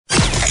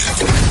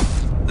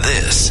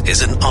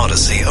This is an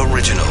Odyssey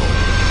original.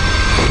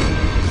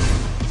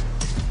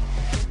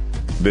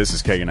 This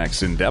is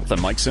KNX In Depth. I'm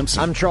Mike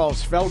Simpson. I'm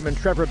Charles Feldman.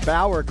 Trevor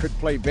Bauer could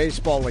play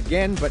baseball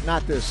again, but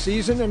not this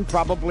season and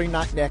probably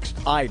not next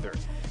either.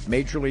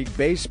 Major League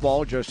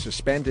Baseball just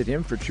suspended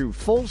him for 2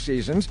 full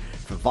seasons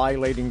for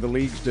violating the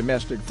league's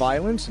domestic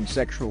violence and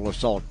sexual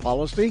assault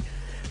policy.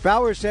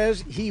 Bauer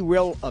says he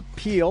will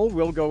appeal.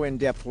 We'll go in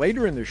depth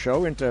later in the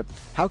show into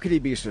how could he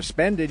be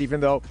suspended even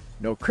though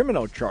no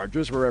criminal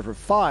charges were ever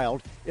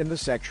filed in the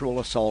sexual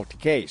assault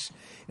case.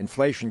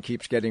 Inflation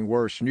keeps getting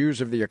worse. News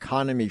of the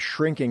economy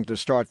shrinking to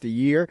start the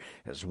year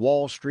has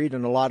Wall Street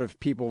and a lot of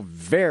people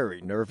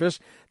very nervous.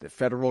 The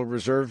Federal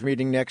Reserve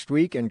meeting next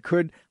week and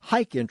could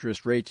hike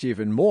interest rates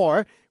even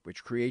more,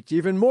 which creates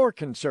even more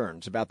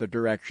concerns about the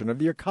direction of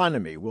the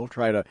economy. We'll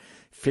try to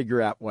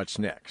figure out what's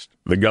next.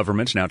 The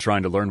government's now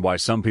trying to learn why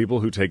some people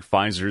who take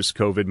Pfizer's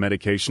COVID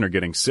medication are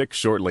getting sick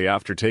shortly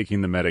after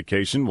taking the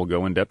medication. We'll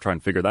go in depth, try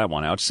and figure that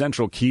one out.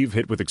 Central Kyiv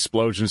hit with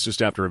explosions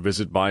just after a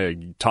visit by a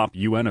top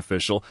UN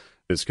official.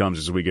 This comes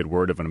as we get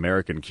word of an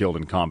American killed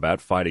in combat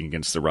fighting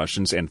against the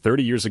Russians. And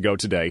 30 years ago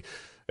today,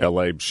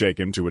 L.A.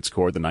 shaken to its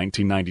core. The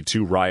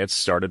 1992 riots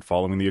started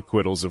following the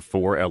acquittals of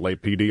 4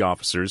 LAPD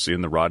officers in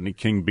the Rodney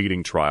King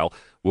beating trial.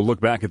 We'll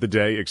look back at the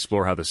day,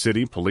 explore how the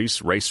city,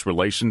 police, race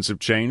relations have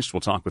changed.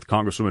 We'll talk with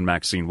Congresswoman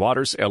Maxine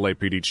Waters,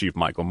 LAPD Chief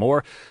Michael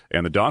Moore,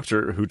 and the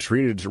doctor who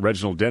treated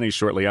Reginald Denny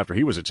shortly after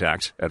he was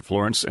attacked at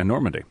Florence and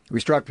Normandy. We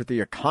start with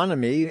the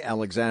economy.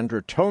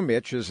 Alexandra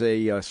Tomich is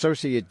a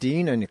associate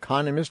dean and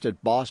economist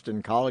at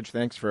Boston College.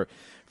 Thanks for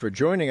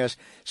joining us.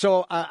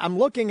 So I'm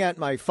looking at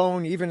my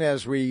phone even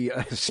as we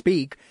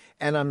speak,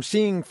 and I'm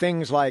seeing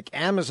things like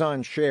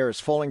Amazon shares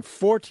falling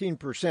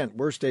 14%,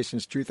 worst day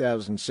since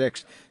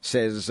 2006,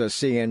 says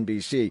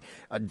CNBC.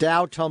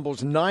 Dow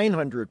tumbles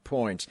 900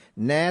 points,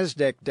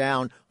 NASDAQ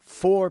down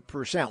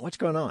 4%. What's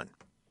going on?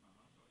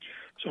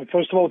 So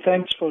first of all,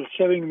 thanks for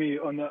having me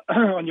on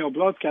on your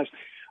broadcast.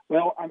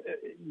 Well,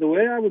 the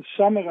way I would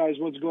summarize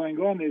what's going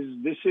on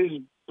is this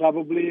is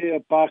probably a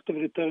part of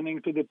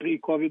returning to the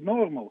pre-COVID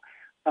normal.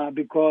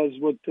 Because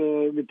with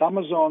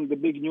Amazon, the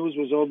big news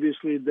was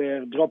obviously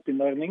their drop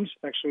in earnings,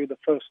 actually the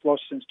first loss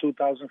since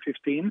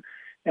 2015.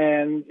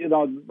 And,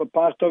 a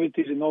part of it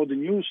is in all the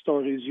news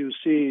stories, you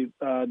see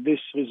this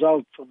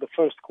result for the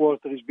first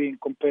quarter is being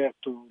compared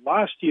to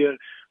last year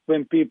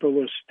when people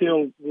were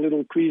still a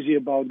little queasy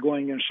about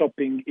going and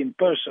shopping in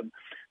person.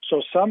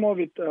 So some of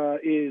it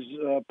is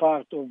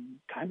part of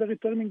kind of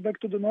returning back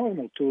to the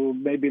normal, to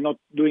maybe not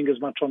doing as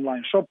much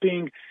online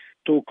shopping,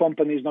 to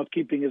companies not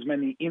keeping as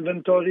many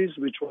inventories,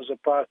 which was a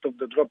part of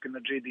the drop in the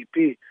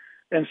GDP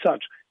and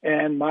such.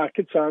 And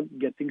markets are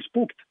getting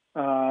spooked.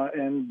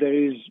 And there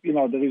is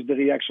the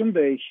reaction.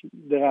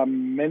 There are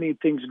many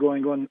things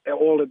going on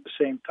all at the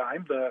same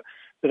time. The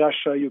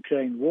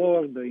Russia-Ukraine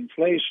war, the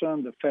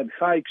inflation, the Fed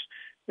hikes,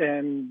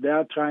 and they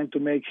are trying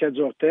to make heads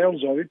or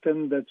tails of it,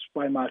 and that's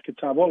why markets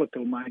are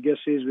volatile. My guess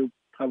is we'll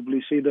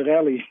probably see the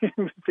rally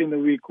within a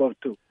week or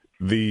two.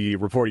 The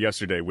report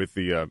yesterday with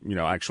the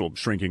actual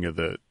shrinking of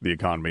the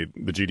economy,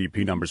 the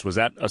GDP numbers, was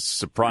that a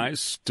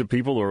surprise to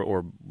people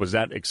or was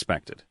that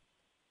expected?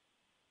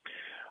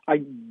 I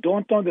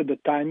don't know that the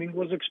timing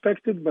was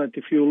expected, but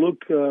if you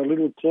look a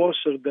little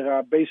closer, there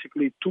are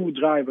basically 2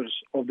 drivers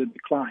of the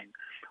decline.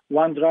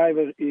 One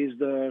driver is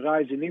the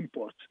rise in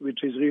imports,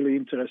 which is really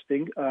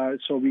interesting.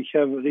 So we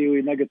have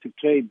really negative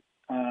trade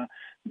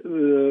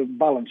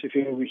balance.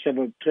 We have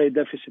a trade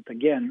deficit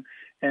again,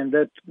 and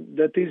that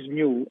is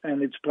new,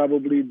 and it's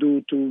probably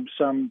due to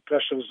some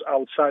pressures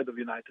outside of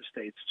the United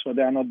States. So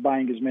they are not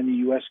buying as many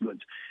U.S.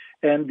 goods.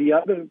 And the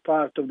other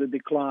part of the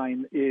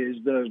decline is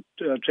the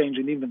change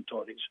in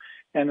inventories.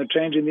 And the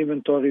change in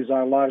inventories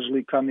are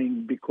largely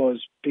coming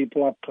because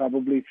people are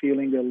probably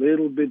feeling a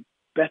little bit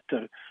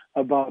better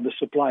about the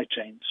supply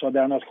chain. So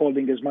they're not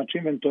holding as much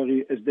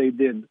inventory as they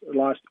did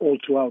all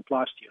throughout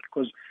last year.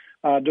 Because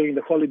during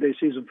the holiday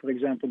season, for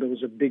example, there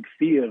was a big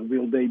fear,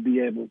 will they be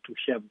able to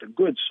have the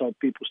goods? So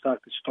people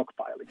started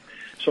stockpiling.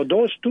 So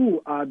those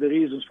 2 are the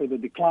reasons for the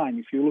decline.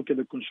 If you look at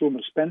the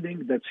consumer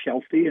spending, that's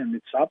healthy and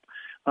it's up.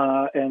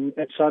 And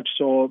as such,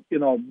 so,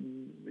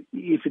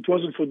 if it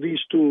wasn't for these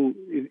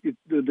 2,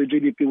 the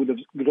GDP would have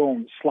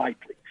grown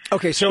slightly.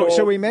 Okay,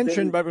 so we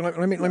mentioned, but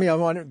let me I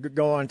want to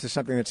go on to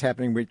something that's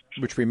happening,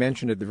 which we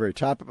mentioned at the very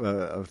top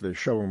of the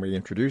show when we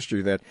introduced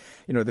you, that,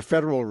 the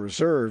Federal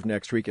Reserve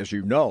next week, as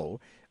you know,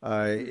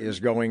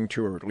 is going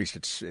to, or at least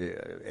it's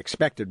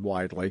expected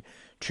widely,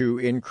 to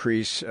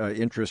increase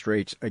interest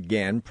rates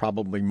again,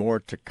 probably more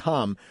to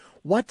come.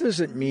 What does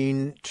it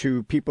mean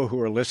to people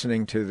who are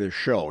listening to this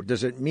show?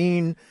 Does it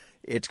mean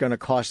it's going to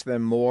cost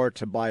them more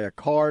to buy a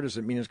car? Does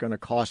it mean it's going to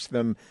cost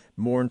them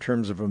more in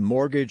terms of a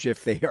mortgage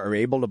if they are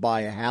able to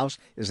buy a house?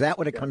 Is that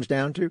what it comes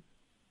down to?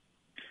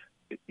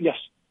 Yes.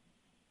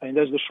 And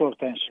that's the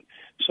short answer.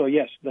 So,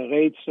 yes, the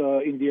rates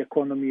in the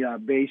economy are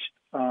based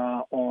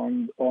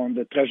on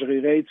the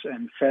treasury rates,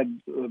 and Fed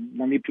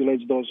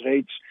manipulates those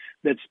rates.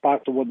 That's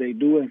part of what they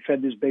do, and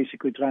Fed is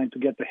basically trying to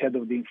get ahead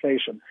of the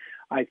inflation.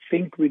 I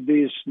think with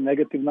these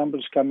negative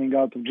numbers coming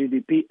out of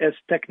GDP, as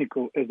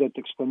technical as that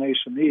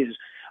explanation is,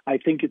 I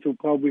think it will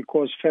probably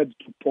cause Fed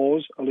to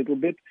pause a little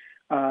bit.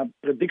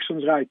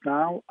 Predictions right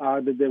now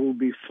are that there will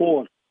be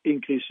 4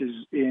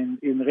 increases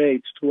in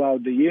rates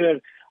throughout the year.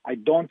 I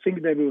don't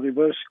think they will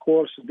reverse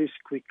course this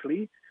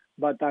quickly,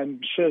 but I'm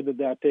sure that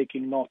they are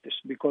taking notice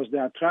because they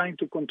are trying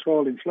to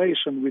control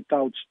inflation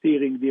without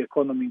steering the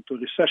economy into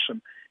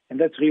recession, and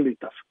that's really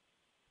tough.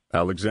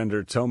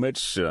 Alexander Tomic,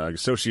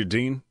 Associate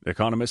Dean,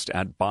 Economist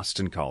at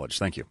Boston College.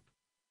 Thank you.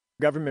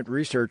 Government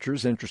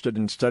researchers interested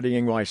in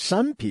studying why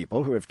some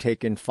people who have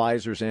taken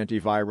Pfizer's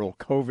antiviral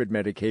COVID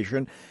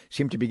medication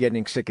seem to be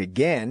getting sick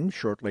again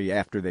shortly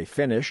after they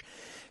finish.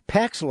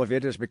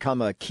 Paxlovid has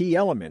become a key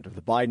element of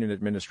the Biden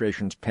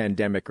administration's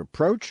pandemic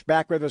approach.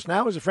 Back with us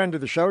now is a friend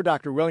of the show,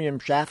 Dr. William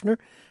Schaffner,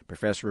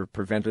 professor of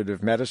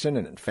preventative medicine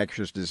and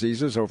infectious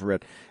diseases over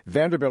at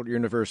Vanderbilt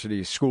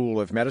University School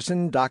of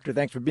Medicine. Doctor,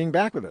 thanks for being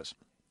back with us.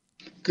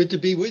 Good to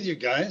be with you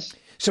guys.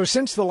 So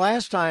since the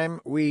last time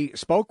we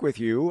spoke with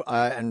you,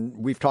 and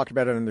we've talked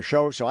about it on the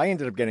show, so I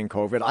ended up getting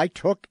COVID. I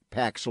took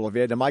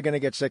Paxlovid. Am I going to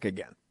get sick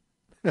again?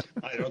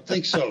 I don't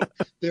think so.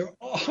 There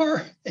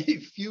are a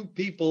few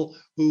people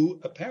who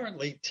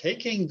apparently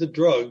taking the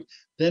drug,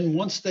 then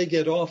once they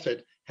get off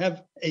it,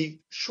 have a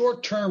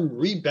short-term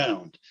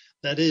rebound.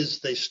 That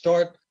is, they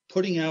start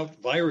putting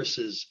out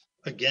viruses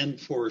again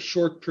for a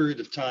short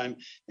period of time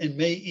and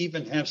may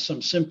even have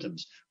some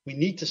symptoms. We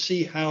need to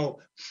see how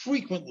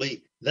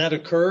frequently that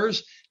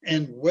occurs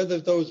and whether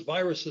those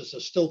viruses are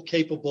still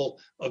capable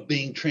of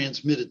being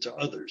transmitted to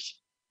others.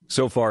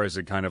 So far, is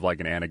it kind of like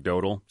an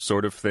anecdotal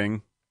sort of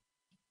thing?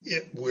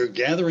 We're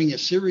gathering a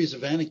series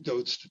of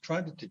anecdotes to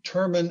try to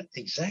determine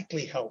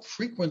exactly how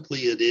frequently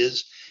it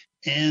is.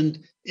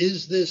 And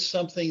is this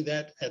something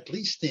that, at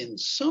least in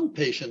some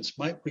patients,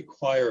 might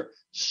require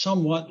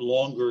somewhat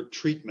longer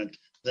treatment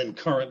than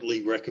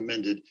currently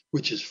recommended,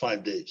 which is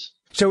 5 days.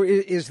 So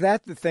is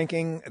that the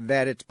thinking,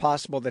 that it's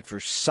possible that for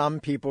some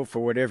people,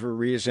 for whatever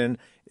reason,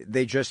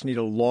 they just need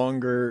a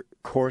longer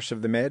course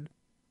of the med?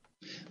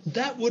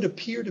 That would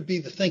appear to be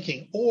the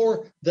thinking,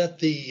 or that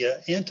the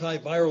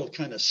antiviral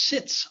kind of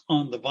sits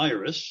on the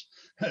virus,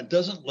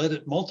 doesn't let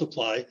it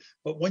multiply,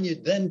 but when you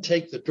then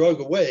take the drug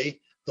away,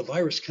 the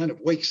virus kind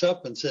of wakes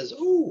up and says,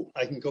 oh,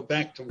 I can go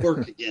back to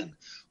work again.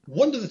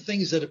 One of the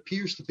things that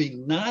appears to be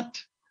not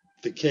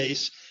the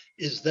case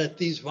is that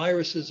these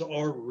viruses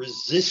are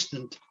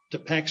resistant to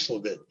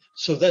Paxlovid.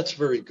 So that's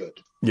very good.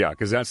 Yeah,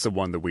 because that's the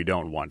one that we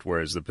don't want,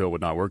 whereas the pill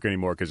would not work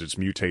anymore because it's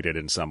mutated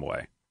in some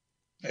way.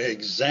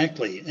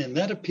 Exactly. And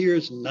that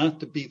appears not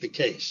to be the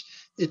case.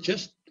 It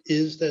just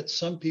is that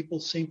some people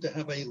seem to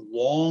have a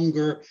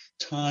longer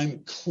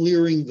time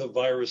clearing the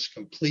virus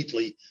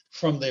completely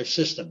from their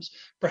systems.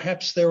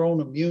 Perhaps their own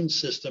immune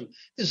system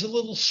is a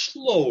little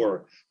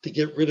slower to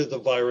get rid of the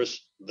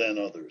virus than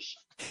others.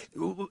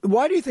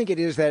 Why do you think it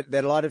is that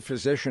a lot of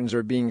physicians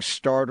are being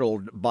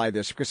startled by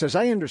this? Because as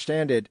I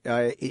understand it,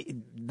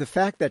 the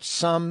fact that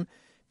some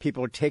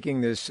people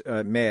taking this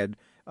med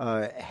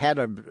had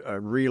a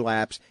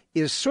relapse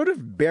is sort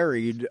of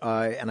buried,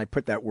 and I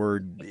put that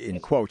word in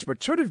quotes,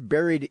 but sort of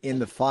buried in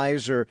the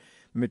Pfizer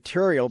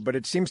material, but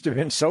it seems to have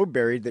been so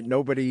buried that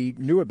nobody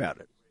knew about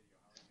it.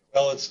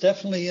 Well, it's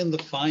definitely in the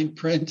fine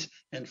print,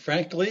 and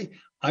frankly,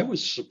 I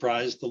was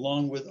surprised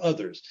along with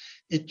others.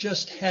 It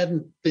just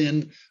hadn't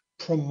been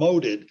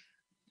promoted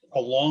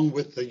along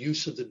with the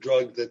use of the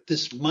drug that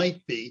this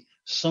might be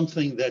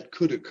something that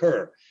could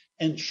occur.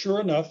 And sure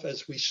enough,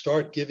 as we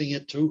start giving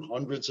it to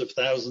hundreds of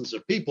thousands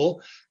of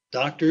people,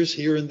 doctors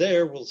here and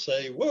there will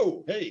say,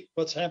 whoa, hey,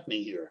 what's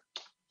happening here?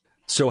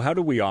 So how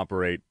do we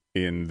operate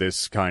in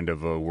this kind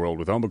of a world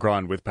with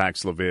Omicron, with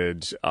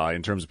Paxlovid,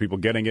 in terms of people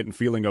getting it and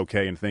feeling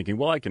okay and thinking,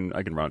 well, I can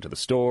run to the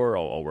store,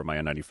 I'll wear my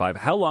N95.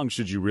 How long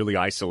should you really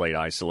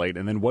isolate?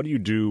 And then what do you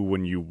do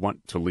when you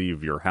want to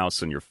leave your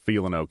house and you're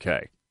feeling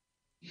okay?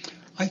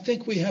 I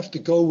think we have to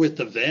go with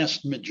the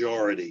vast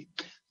majority,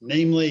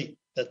 namely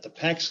that the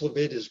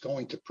Paxlovid is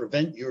going to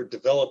prevent your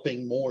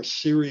developing more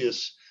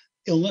serious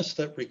illness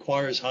that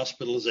requires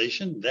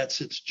hospitalization.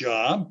 That's its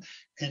job.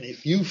 And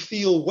if you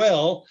feel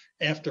well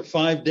after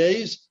 5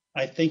 days,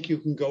 I think you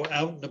can go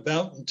out and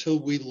about until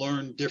we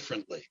learn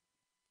differently.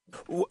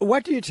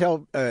 What do you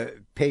tell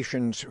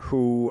patients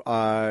who,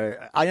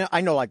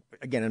 I know, like,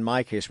 again, in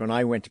my case, when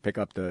I went to pick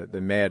up the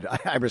med,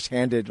 I was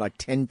handed like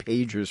 10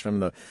 pages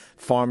from the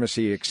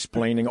pharmacy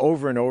explaining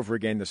over and over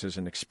again, this is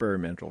an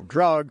experimental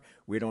drug.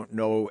 We don't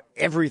know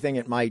everything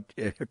it might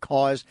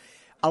cause.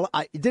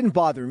 It didn't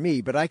bother me,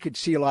 but I could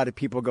see a lot of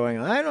people going,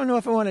 I don't know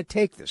if I want to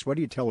take this. What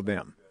do you tell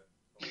them?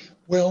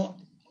 Well,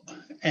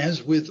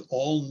 as with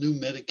all new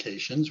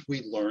medications,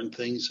 we learn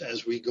things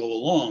as we go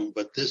along,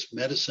 but this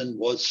medicine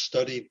was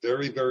studied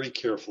very, very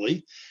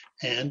carefully,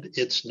 and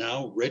it's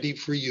now ready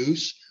for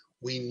use.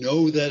 We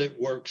know that it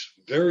works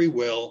very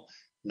well,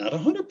 not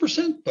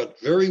 100%, but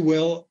very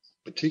well,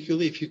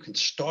 particularly if you can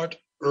start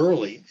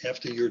early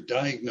after you're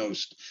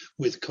diagnosed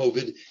with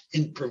COVID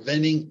in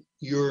preventing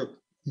your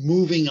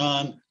moving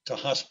on to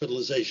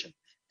hospitalization.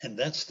 And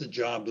that's the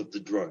job of the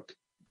drug.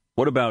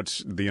 What about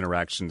the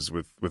interactions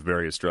with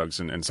various drugs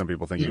and some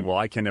people thinking, well,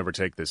 I can never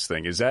take this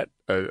thing? Is that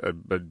a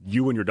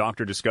you and your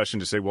doctor discussion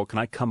to say, well, can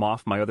I come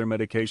off my other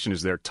medication?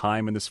 Is there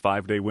time in this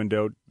 5-day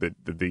window that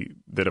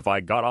if I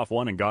got off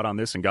one and got on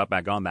this and got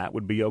back on, that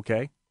would be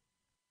okay?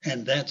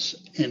 And that's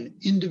an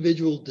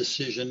individual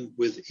decision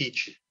with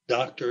each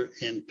doctor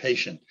and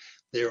patient.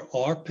 There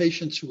are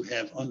patients who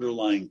have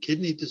underlying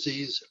kidney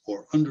disease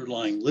or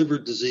underlying liver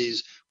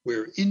disease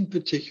where in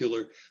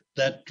particular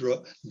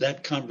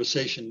that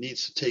conversation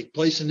needs to take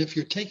place. And if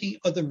you're taking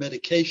other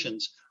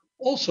medications,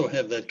 also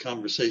have that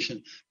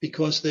conversation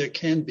because there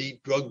can be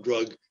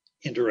drug-drug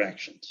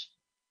interactions.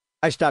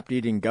 I stopped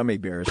eating gummy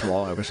bears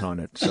while I was on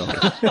it. So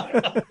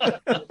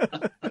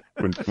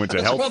went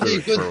to health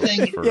food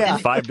for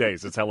 5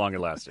 days. That's how long it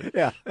lasted.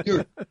 Yeah.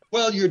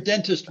 Your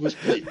dentist was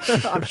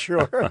pleased. I'm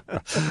sure.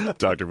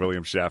 Dr.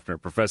 William Schaffner,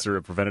 professor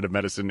of preventive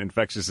medicine,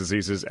 infectious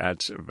diseases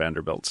at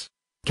Vanderbilt.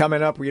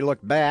 Coming up, we look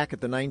back at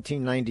the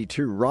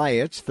 1992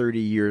 riots 30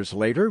 years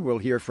later. We'll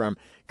hear from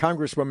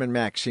Congresswoman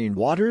Maxine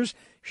Waters.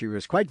 She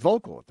was quite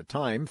vocal at the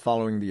time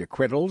following the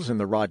acquittals in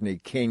the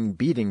Rodney King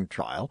beating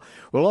trial.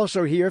 We'll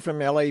also hear from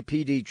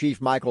LAPD Chief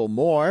Michael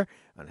Moore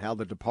on how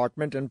the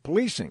department and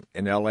policing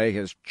in L.A.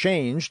 has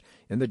changed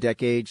in the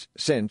decades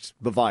since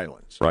the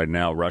violence. Right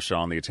now, Russia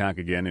on the attack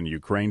again in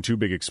Ukraine. 2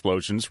 big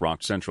explosions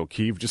rocked central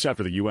Kyiv just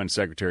after the UN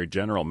Secretary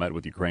General met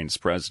with Ukraine's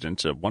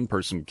president. One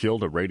person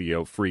killed, a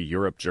Radio Free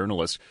Europe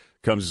journalist.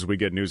 Comes as we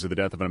get news of the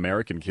death of an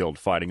American killed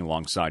fighting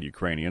alongside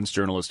Ukrainians.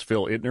 Journalist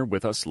Phil Ittner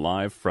with us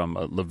live from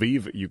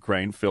Lviv,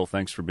 Ukraine. Phil,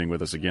 thanks for being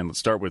with us again. Let's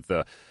start with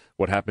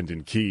what happened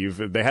in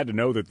Kyiv. They had to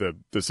know that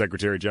the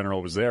Secretary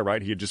General was there,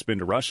 right? He had just been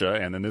to Russia,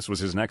 and then this was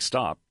his next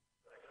stop.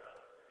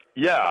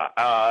 Yeah,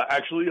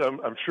 actually,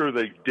 I'm sure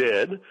they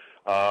did.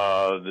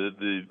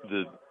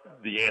 The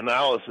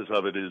analysis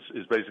of it is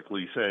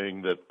basically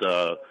saying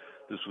that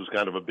this was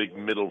kind of a big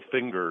middle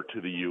finger to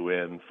the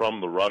UN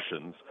from the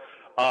Russians.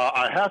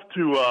 I have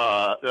to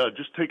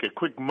just take a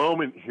quick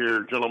moment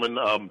here, gentlemen.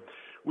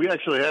 We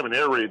actually have an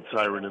air raid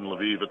siren in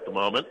Lviv at the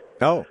moment.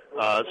 Oh.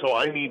 So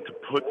I need to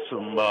put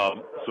some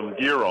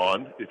gear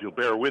on. If you'll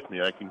bear with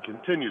me, I can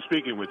continue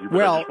speaking with you,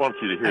 but I just want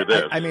you to hear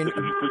this. I mean, if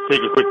you just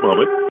take a quick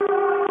moment.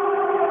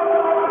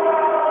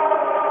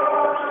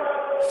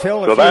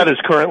 Phil, so that is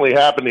currently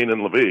happening in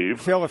Lviv.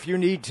 Phil, if you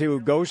need to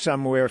go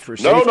somewhere for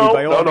safety,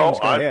 by all means,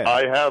 go ahead.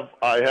 I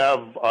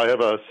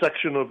have a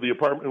section of the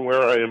apartment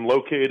where I am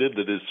located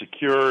that is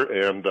secure,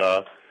 and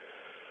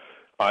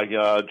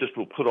I just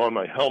will put on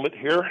my helmet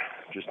here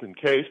just in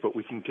case, but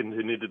we can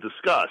continue to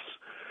discuss.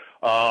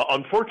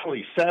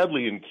 Unfortunately,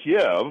 sadly, in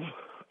Kiev,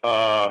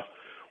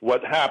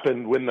 what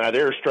happened when that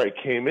airstrike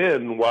came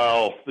in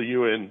while the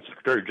UN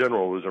Secretary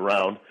General was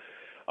around,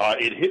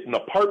 it hit an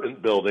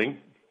apartment building.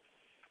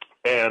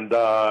 And,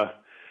 a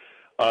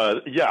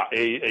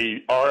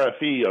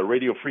RFE, a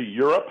Radio Free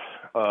Europe,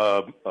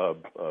 a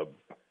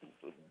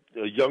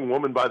young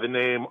woman by the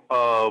name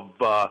of,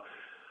 I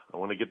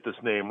want to get this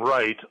name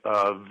right,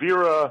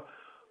 Vera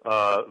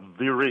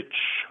Virich,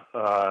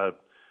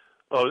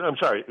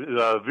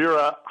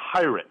 Vera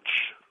Hirich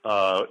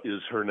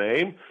is her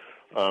name.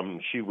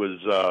 She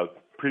was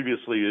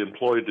previously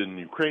employed in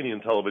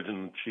Ukrainian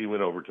television. She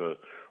went over to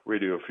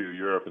Radio Free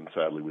Europe and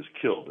sadly was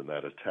killed in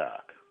that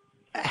attack.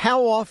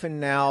 How often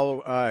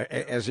now,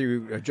 as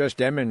you just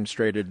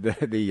demonstrated,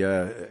 the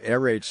air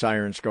raid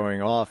sirens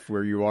going off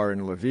where you are in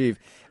Lviv,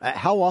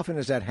 how often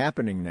is that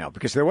happening now?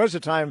 Because there was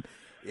a time,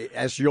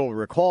 as you'll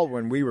recall,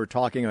 when we were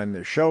talking on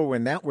the show,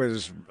 when that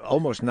was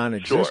almost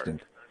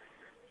non-existent. Sure.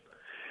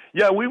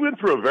 Yeah, we went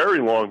through a very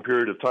long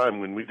period of time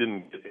when we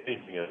didn't get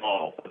anything at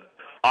all.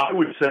 I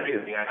would say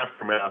in the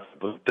aftermath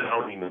of the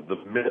downing of the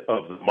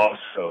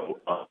Moscow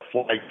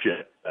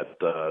flagship,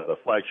 the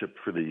flagship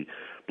for the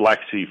Black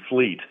Sea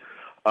Fleet,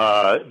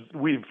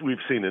 we've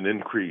seen an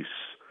increase,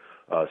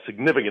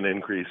 significant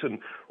increase, and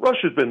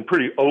Russia's been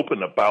pretty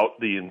open about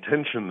the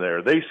intention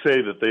there. They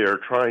say that they are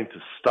trying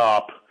to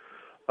stop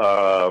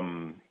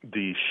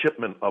the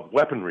shipment of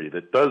weaponry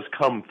that does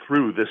come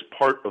through this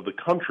part of the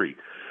country,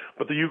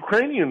 but the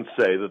Ukrainians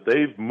say that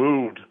they've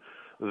moved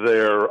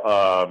their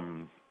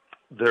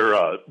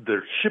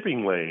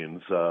shipping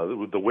lanes,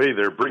 the way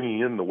they're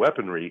bringing in the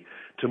weaponry,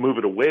 to move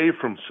it away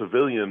from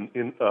civilian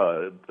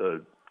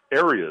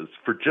areas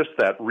for just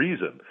that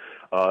reason.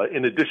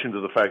 In addition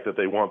to the fact that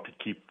they want to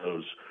keep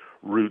those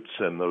routes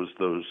and those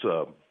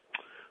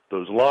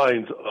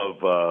lines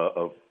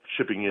of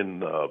shipping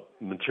in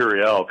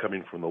material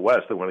coming from the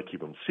West, they want to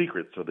keep them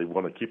secret, so they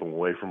want to keep them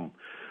away from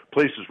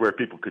places where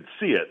people could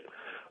see it.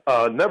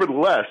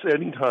 Nevertheless,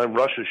 anytime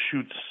Russia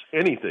shoots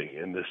anything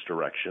in this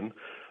direction,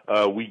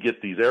 we get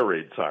these air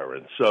raid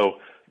sirens. So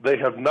they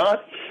have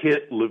not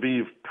hit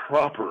Lviv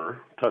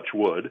proper, touch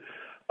wood,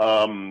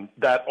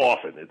 that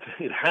often.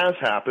 It has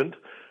happened.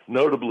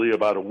 Notably,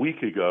 about a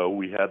week ago,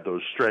 we had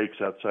those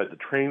strikes outside the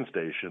train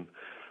station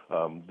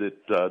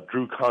that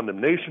drew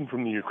condemnation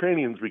from the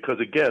Ukrainians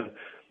because, again,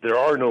 there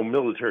are no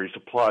military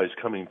supplies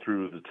coming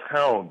through the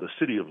town, the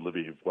city of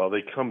Lviv. While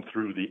they come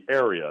through the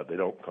area, they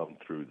don't come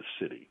through the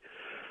city.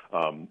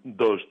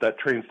 That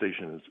train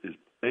station is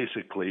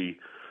basically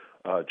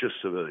just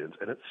civilians.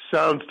 And it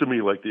sounds to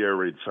me like the air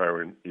raid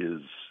siren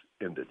is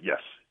ended.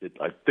 Yes,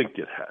 I think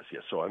it has.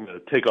 Yes. So I'm going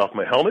to take off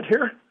my helmet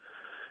here,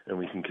 and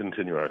we can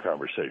continue our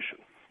conversation.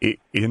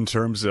 In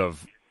terms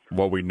of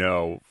what we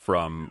know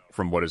from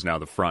what is now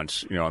the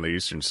front, on the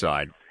eastern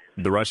side,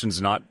 the Russians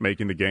not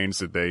making the gains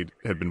that they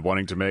had been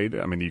wanting to make.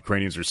 I mean, the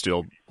Ukrainians are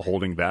still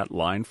holding that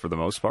line for the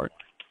most part.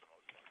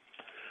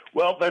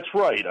 Well, that's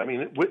right. I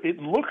mean, it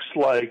looks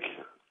like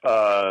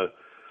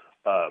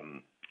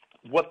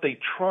what they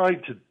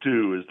tried to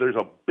do is there's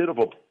a bit of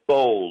a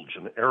bulge,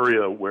 an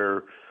area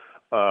where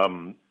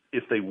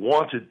if they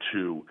wanted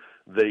to,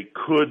 they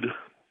could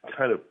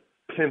kind of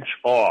pinch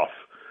off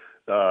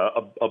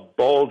a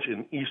bulge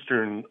in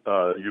eastern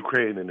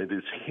Ukraine, and it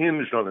is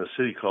hinged on a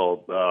city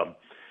called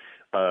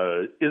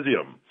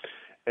Izium.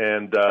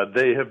 And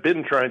they have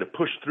been trying to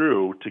push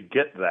through to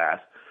get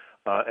that,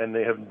 and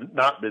they have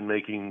not been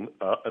making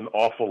an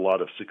awful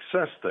lot of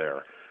success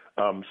there.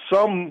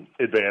 Some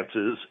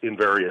advances in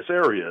various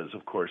areas,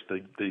 of course.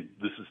 This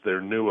is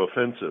their new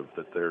offensive,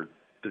 that they're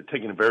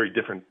taking a very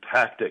different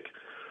tactic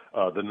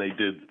than they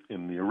did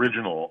in the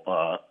original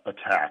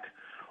attack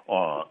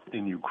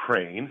in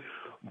Ukraine.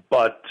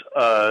 But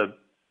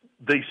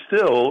they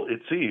still,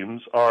 it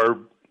seems, are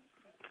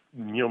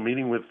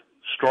meeting with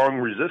strong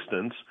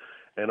resistance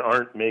and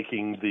aren't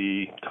making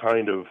the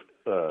kind of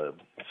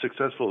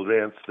successful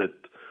advance that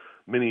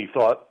many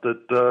thought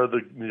that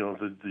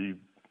the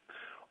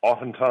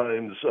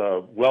oftentimes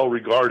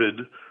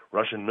well-regarded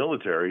Russian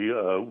military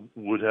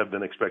would have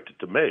been expected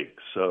to make.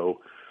 So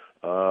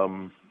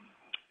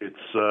it's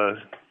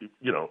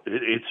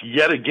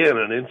yet again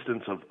an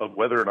instance of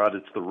whether or not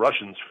it's the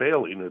Russians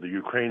failing or the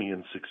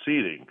Ukrainians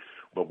succeeding.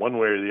 But one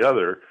way or the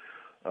other,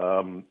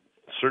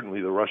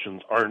 certainly the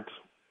Russians aren't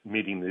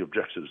meeting the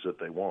objectives that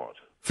they want.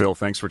 Phil,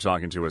 thanks for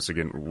talking to us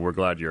again. We're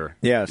glad you're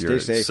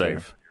stay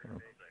safe.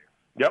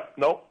 Yep,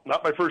 no,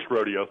 not my first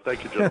rodeo.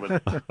 Thank you,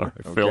 gentlemen. All right,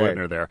 okay. Phil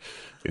Ittner there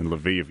in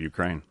Lviv,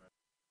 Ukraine.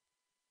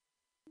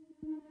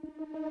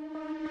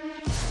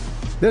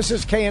 This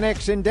is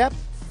KNX In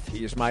Depth.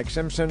 He is Mike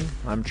Simpson.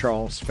 I'm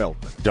Charles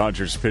Feldman.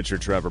 Dodgers pitcher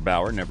Trevor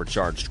Bauer never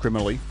charged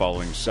criminally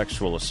following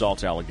sexual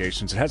assault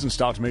allegations. It hasn't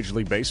stopped Major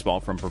League Baseball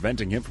from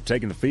preventing him from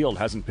taking the field.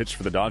 Hasn't pitched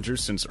for the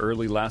Dodgers since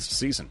early last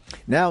season.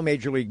 Now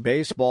Major League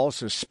Baseball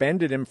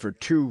suspended him for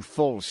 2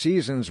 full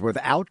seasons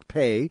without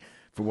pay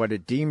for what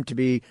it deemed to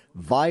be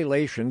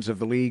violations of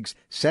the league's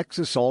sex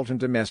assault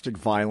and domestic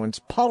violence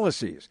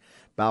policies.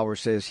 Bauer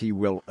says he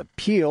will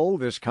appeal.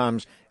 This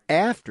comes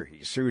after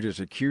he sued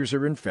his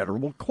accuser in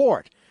federal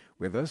court.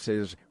 With us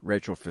is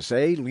Rachel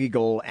Fassé,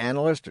 legal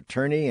analyst,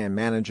 attorney, and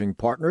managing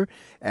partner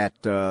at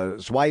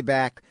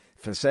Zweibach,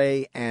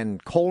 Fassé,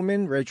 and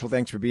Coleman. Rachel,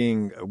 thanks for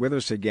being with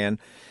us again.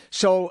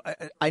 So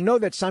I know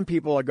that some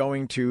people are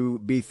going to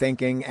be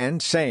thinking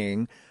and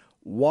saying,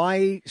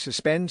 why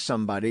suspend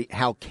somebody?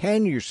 How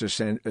can you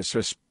suspend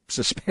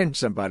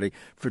somebody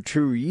for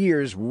 2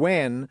 years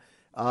when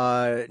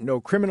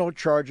no criminal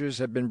charges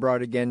have been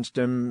brought against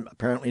him?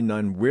 Apparently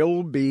none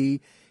will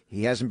be.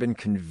 He hasn't been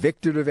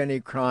convicted of any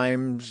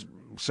crimes.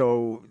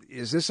 So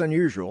is this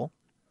unusual?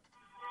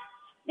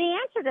 The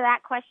answer to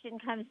that question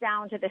comes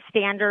down to the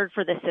standard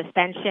for the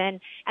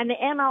suspension. And the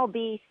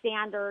MLB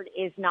standard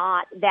is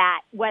not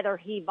that whether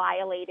he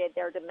violated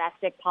their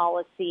domestic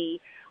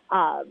policy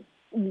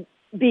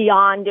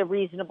beyond a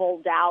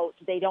reasonable doubt.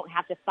 They don't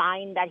have to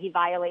find that he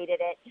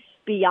violated it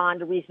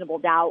beyond a reasonable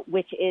doubt,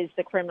 which is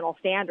the criminal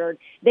standard.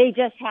 They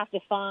just have to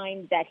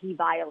find that he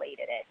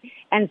violated it.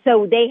 And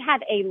so they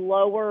have a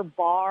lower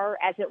bar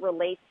as it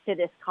relates to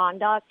this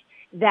conduct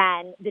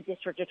than the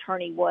district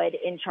attorney would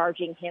in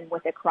charging him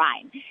with a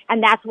crime.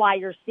 And that's why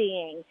you're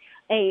seeing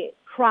a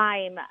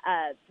crime,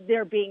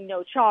 there being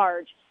no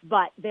charge,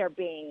 but there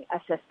being a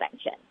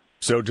suspension.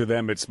 So to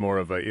them, it's more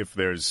of a if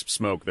there's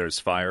smoke, there's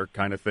fire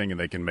kind of thing, and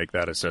they can make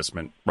that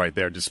assessment right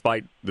there,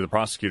 despite the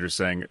prosecutor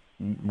saying,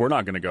 we're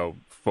not going to go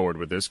forward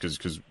with this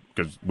because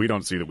we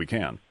don't see that we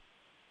can.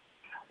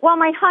 Well,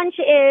 my hunch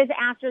is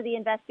after the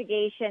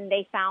investigation,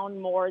 they found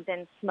more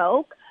than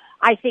smoke.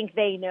 I think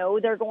they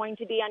know they're going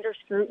to be under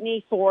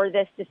scrutiny for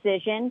this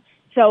decision.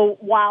 So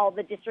while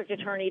the district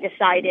attorney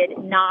decided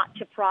not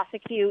to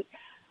prosecute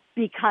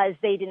because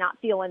they did not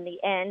feel in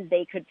the end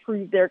they could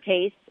prove their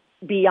case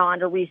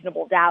beyond a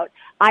reasonable doubt,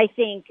 I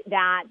think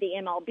that the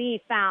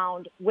MLB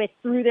found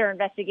through their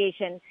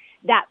investigation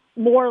that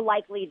more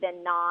likely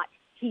than not,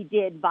 he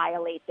did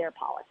violate their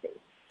policy.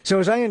 So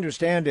as I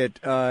understand it,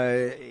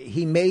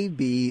 he may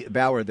be,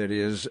 Bauer that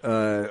is,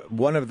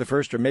 one of the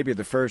first or maybe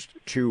the first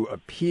to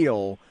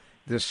appeal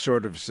this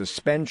sort of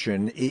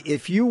suspension.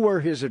 If you were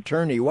his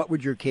attorney, what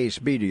would your case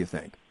be, do you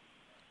think?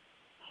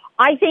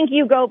 I think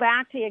you go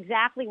back to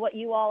exactly what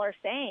you all are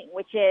saying,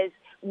 which is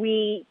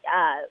we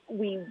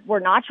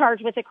were not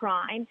charged with a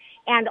crime,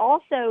 and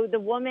also the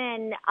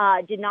woman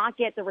did not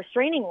get the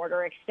restraining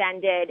order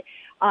extended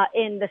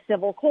in the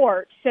civil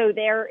court. So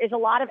there is a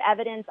lot of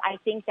evidence, I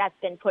think, that's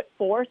been put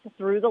forth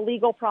through the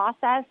legal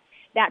process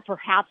that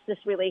perhaps this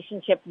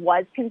relationship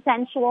was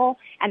consensual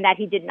and that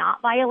he did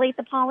not violate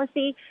the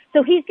policy.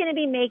 So he's going to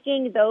be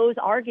making those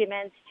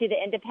arguments to the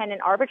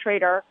independent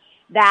arbitrator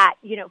that,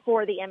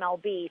 for the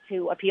MLB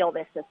to appeal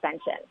this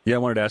suspension. Yeah, I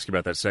wanted to ask you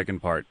about that second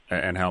part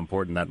and how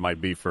important that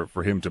might be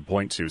for him to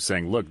point to,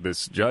 saying, look,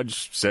 this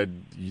judge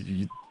said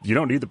you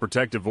don't need the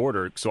protective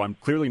order, so I'm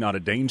clearly not a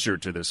danger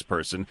to this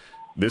person.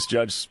 This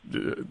judge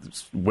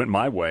went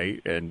my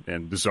way, and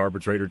this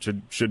arbitrator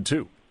should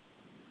too.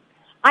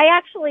 I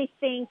actually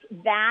think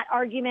that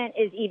argument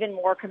is even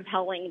more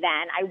compelling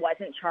than I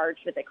wasn't charged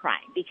with a crime,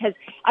 because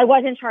I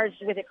wasn't charged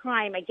with a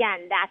crime.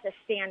 Again, that's a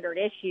standard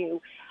issue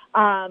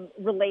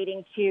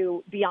relating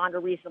to beyond a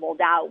reasonable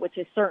doubt, which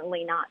is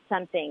certainly not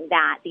something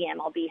that the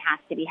MLB has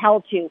to be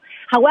held to.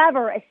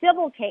 However, a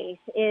civil case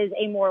is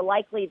a more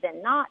likely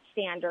than not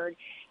standard,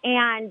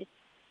 and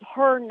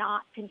her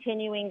not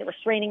continuing the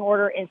restraining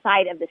order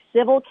inside of the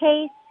civil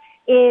case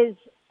is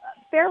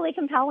fairly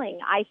compelling,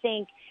 I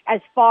think,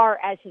 as far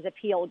as his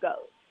appeal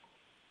goes.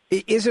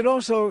 Is it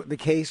also the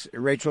case,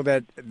 Rachel,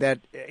 that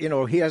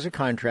he has a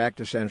contract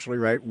essentially,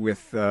 right,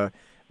 with the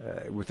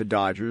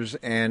Dodgers,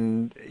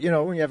 and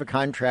when you have a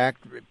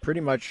contract,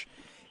 pretty much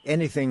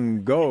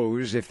anything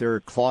goes. If there are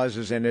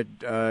clauses in it,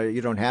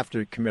 you don't have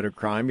to commit a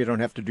crime. You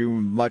don't have to do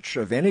much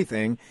of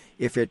anything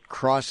if it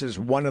crosses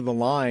one of the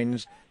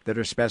lines that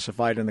are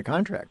specified in the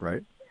contract,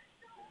 right?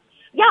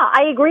 Yeah,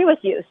 I agree with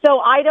you. So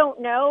I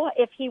don't know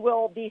if he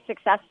will be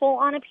successful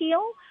on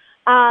appeal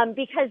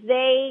because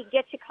they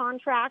get to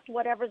contract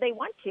whatever they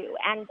want to.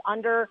 And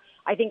under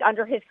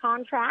his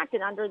contract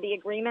and under the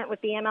agreement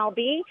with the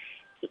MLB,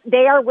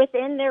 they are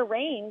within their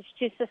range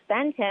to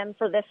suspend him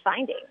for this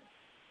finding.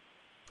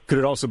 Could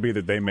it also be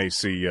that they may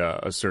see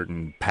a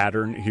certain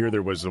pattern here?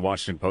 There was a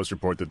Washington Post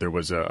report that there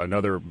was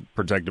another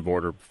protective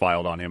order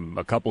filed on him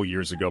a couple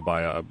years ago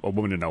by a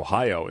woman in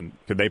Ohio. And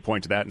could they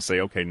point to that and say,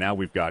 okay, now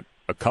we've got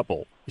a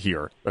couple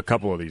here, a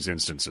couple of these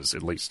instances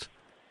at least?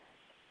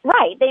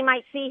 Right. They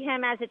might see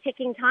him as a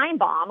ticking time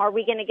bomb. Are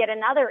we going to get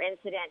another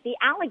incident? The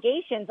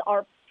allegations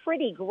are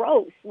pretty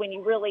gross when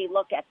you really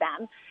look at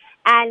them.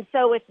 And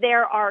so if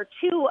there are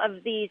two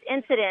of these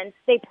incidents,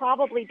 they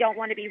probably don't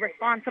want to be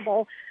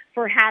responsible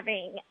for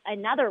having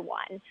another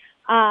one.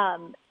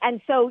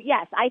 And so,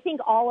 yes, I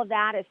think all of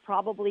that is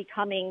probably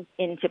coming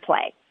into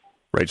play.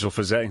 Rachel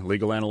Fizet,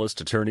 legal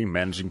analyst, attorney,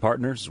 managing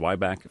partner,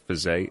 Zweiback,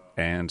 Fizet,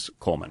 and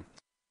Coleman.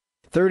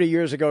 30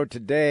 years ago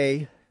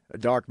today, a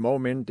dark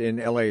moment in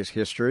LA's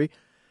history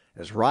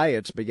as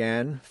riots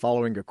began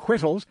following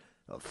acquittals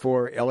of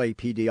 4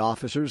 LAPD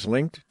officers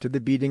linked to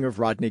the beating of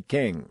Rodney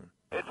King.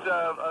 It's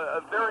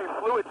a very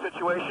fluid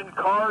situation.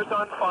 Cars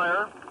on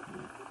fire.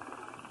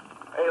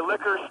 A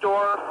liquor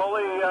store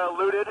fully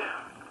looted.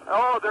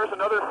 Oh, there's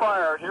another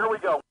fire. Here we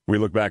go. We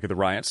look back at the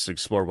riots,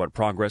 explore what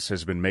progress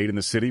has been made in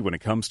the city when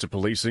it comes to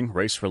policing,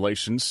 race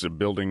relations,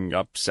 building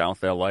up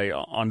South L.A.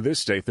 On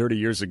this day, 30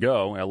 years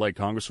ago, L.A.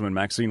 Congresswoman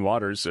Maxine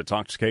Waters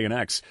talked to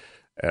KNX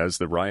as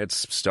the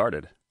riots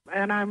started.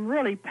 And I'm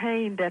really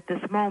pained at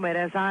this moment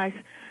as I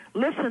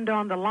listened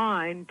on the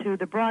line to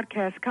the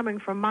broadcast coming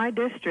from my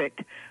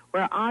district,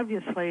 where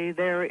obviously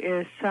there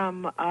is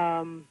some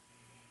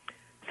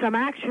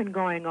action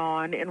going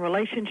on in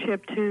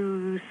relationship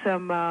to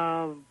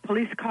some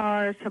police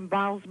cars, some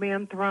bottles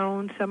being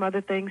thrown, some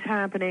other things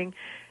happening.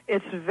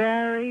 It's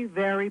very,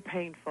 very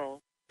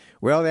painful.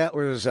 Well, that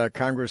was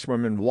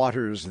Congresswoman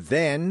Waters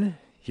then.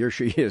 Here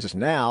she is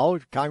now.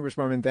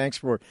 Congresswoman, thanks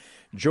for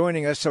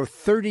joining us. So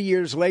 30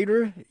 years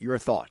later, your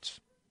thoughts?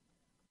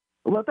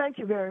 Well, thank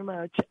you very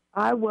much.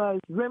 I was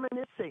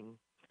reminiscing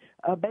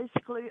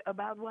basically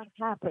about what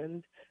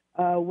happened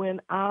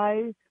when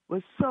I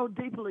was so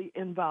deeply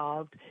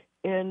involved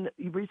in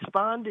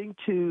responding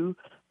to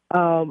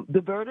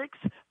the verdicts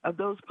of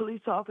those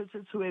police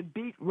officers who had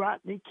beat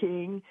Rodney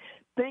King,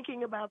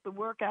 thinking about the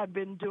work I'd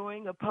been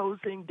doing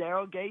opposing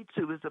Daryl Gates,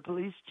 who was the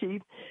police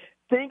chief,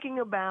 thinking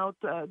about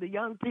the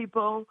young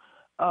people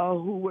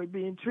who were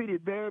being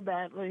treated very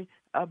badly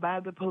by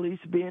the police,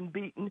 being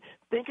beaten,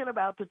 thinking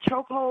about the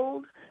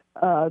chokehold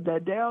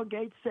that Daryl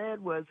Gates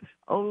said was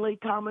only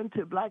common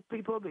to black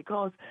people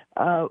because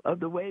of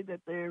the way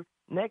that their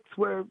necks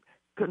were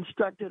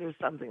constructed or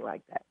something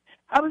like that.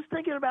 I was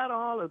thinking about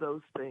all of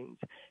those things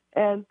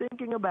and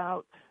thinking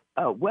about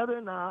whether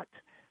or not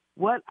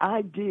what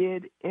I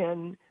did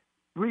in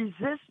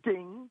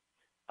resisting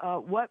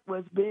what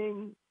was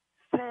being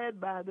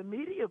said by the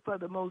media for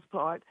the most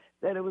part,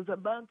 that it was a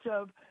bunch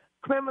of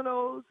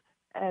criminals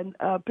and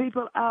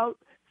people out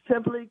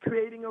simply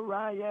creating a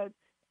riot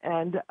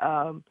and,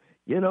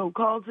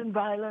 causing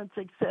violence,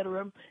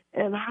 etc.,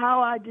 and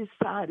how I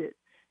decided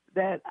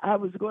that I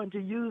was going to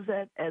use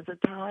that as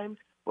a time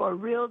for a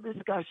real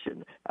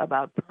discussion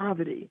about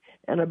poverty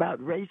and about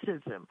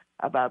racism,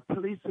 about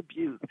police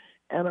abuse,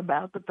 and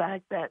about the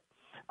fact that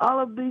all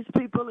of these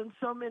people in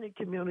so many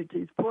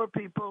communities, poor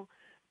people,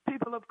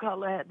 people of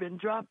color, had been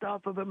dropped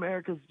off of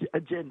America's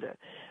agenda.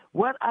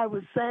 What I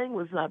was saying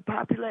was not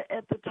popular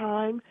at the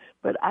time,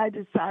 but I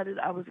decided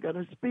I was going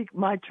to speak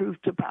my truth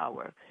to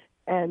power.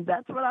 And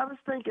that's what I was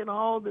thinking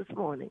all this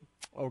morning.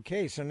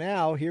 Okay, so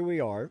now here we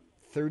are,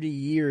 30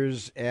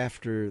 years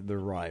after the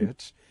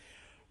riots.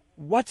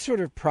 What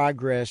sort of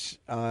progress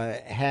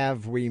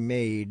have we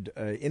made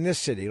in this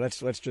city?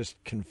 Let's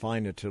just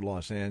confine it to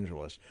Los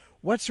Angeles.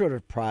 What sort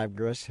of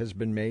progress has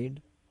been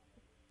made?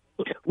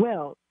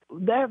 Well,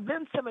 there have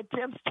been some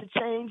attempts to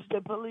change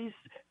the police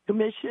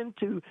commission.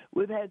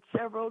 We've had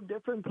several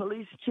different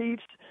police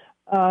chiefs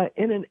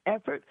in an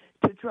effort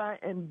to try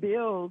and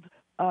build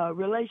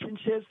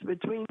relationships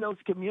between those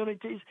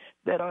communities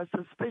that are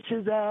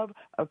suspicious of,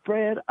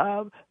 afraid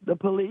of the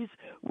police.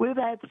 We've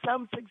had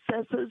some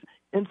successes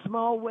in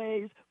small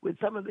ways with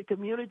some of the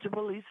community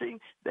policing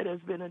that has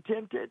been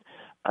attempted.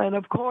 And,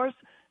 of course,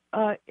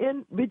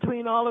 in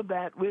between all of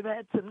that, we've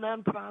had some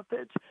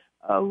nonprofits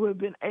who have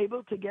been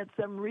able to get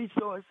some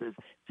resources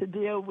to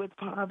deal with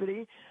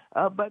poverty.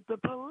 But the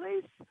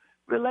police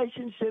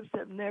relationships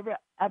have never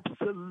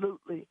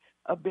absolutely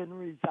been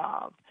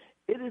resolved.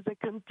 It is a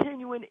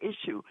continuing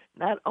issue,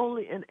 not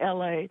only in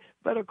L.A.,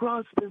 but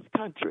across this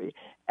country.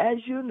 As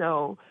you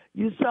know,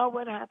 you saw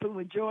what happened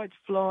with George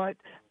Floyd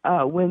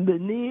when the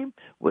knee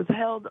was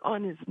held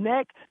on his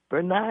neck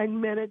for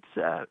 9 minutes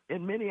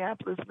in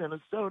Minneapolis,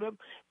 Minnesota,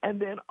 and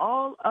then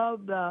all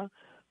of the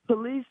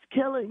police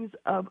killings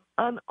of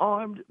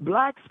unarmed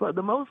blacks, for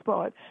the most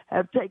part,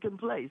 have taken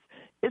place.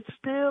 It's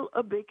still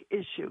a big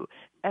issue,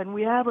 and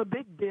we have a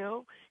big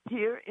bill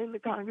here in the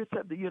Congress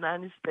of the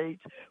United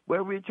States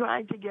where we're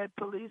trying to get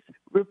police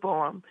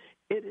reform.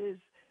 It is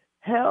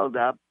held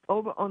up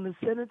over on the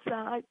Senate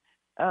side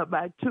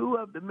by two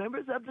of the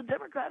members of the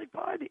Democratic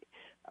Party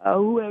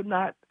who have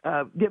not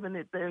given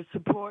it their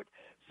support.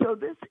 So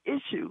this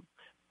issue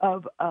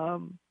of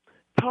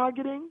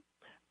targeting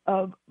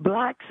of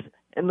blacks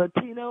and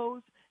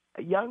Latinos,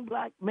 young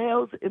black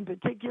males in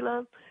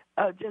particular,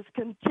 just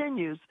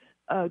continues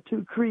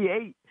to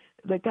create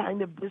the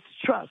kind of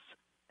distrust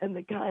and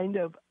the kind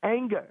of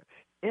anger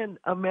in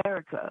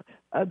America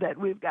that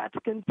we've got to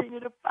continue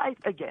to fight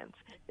against.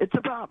 It's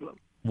a problem.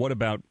 What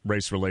about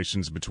race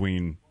relations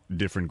between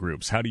different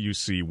groups? How do you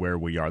see where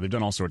we are? They've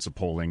done all sorts of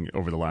polling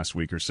over the last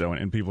week or so,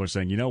 and people are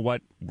saying, you know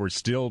what, we're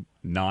still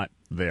not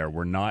there.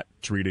 We're not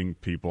treating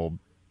people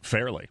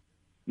fairly.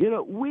 You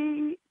know,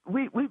 we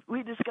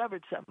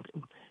discovered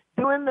something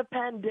during the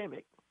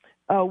pandemic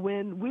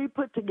when we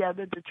put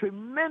together the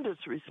tremendous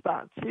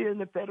response here in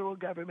the federal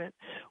government,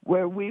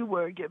 where we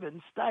were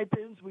giving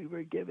stipends, we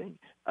were giving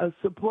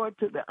support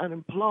to the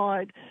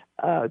unemployed,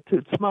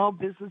 to small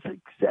business, et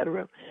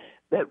cetera,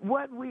 that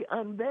what we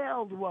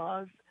unveiled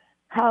was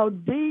how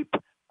deep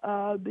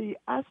the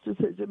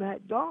ostracism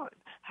had gone,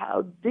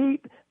 how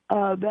deep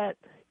that,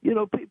 you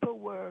know, people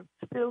were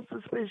still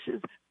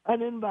suspicious,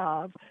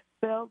 uninvolved,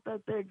 felt that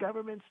their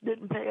governments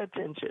didn't pay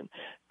attention.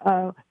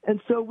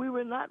 And so we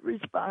were not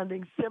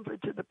responding simply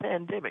to the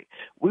pandemic.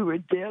 We were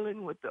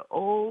dealing with the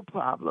old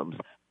problems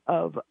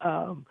of,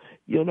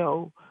 you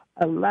know,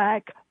 a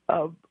lack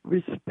of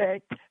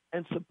respect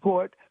and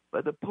support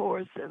for the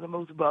poorest and the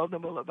most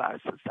vulnerable of our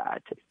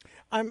society.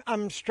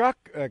 I'm struck,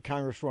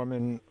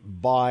 Congresswoman,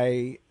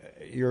 by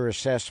your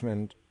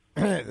assessment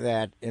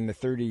that in the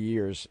 30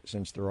 years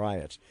since the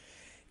riots,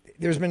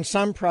 there's been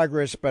some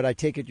progress, but I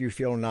take it you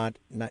feel not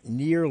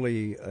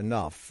nearly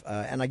enough.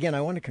 And again,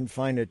 I want to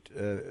confine it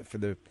for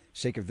the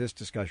sake of this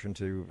discussion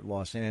to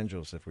Los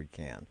Angeles, if we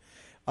can.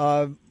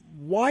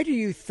 Why do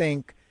you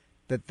think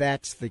that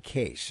that's the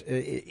case?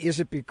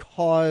 Is it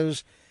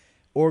because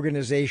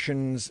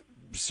organizations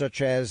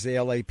such as the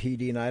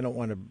LAPD, and I don't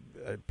want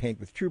to paint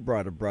with too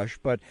broad a brush,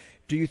 but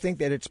do you think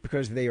that it's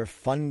because they are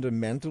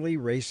fundamentally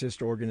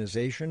racist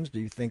organizations? Do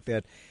you think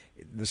that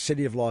the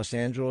city of Los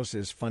Angeles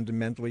is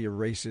fundamentally a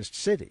racist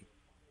city?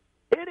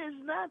 It is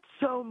not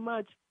so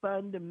much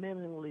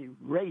fundamentally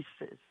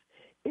racist.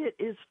 It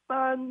is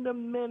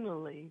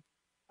fundamentally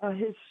a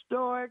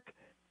historic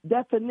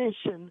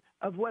definition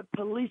of what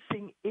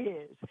policing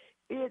is.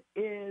 It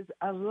is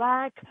a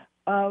lack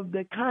of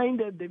the kind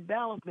of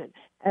development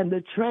and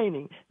the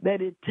training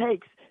that it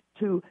takes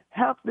to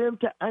help them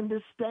to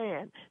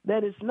understand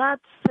that it's not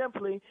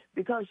simply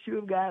because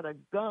you've got a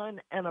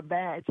gun and a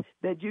badge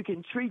that you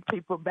can treat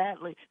people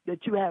badly,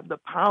 that you have the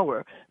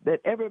power, that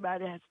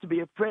everybody has to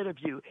be afraid of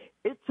you.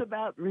 It's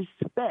about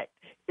respect.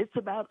 It's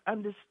about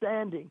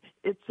understanding.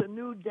 It's a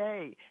new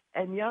day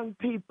and young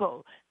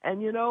people.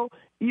 And, you know,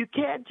 you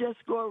can't just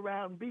go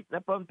around beating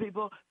up on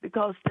people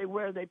because they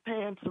wear their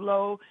pants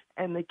low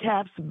and the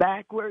caps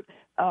backward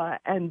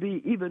and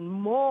be even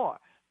more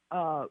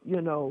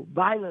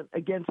violent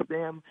against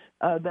them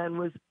than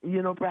was,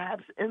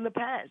 perhaps in the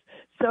past.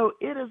 So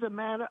it is a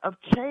matter of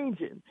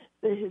changing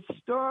the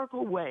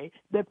historical way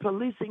that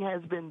policing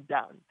has been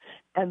done.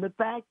 And the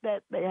fact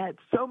that they had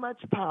so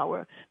much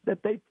power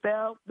that they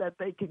felt that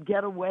they could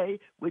get away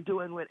with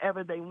doing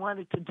whatever they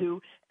wanted to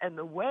do. And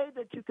the way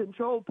that you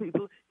control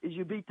people is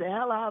you beat the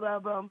hell out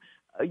of them,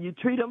 you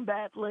treat them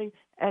badly,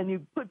 and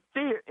you put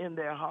fear in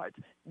their hearts.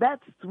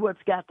 That's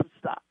what's got to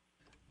stop.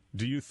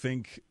 Do you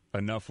think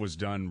enough was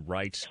done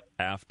right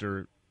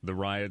after the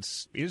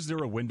riots. Is there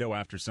a window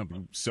after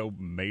something so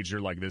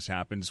major like this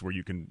happens where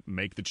you can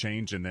make the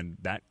change and then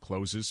that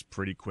closes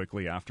pretty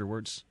quickly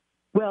afterwards?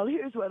 Well,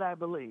 here's what I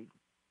believe.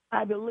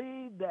 I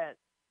believe that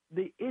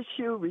the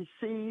issue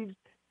receives,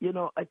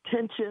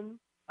 attention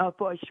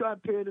for a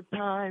short period of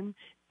time,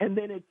 and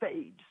then it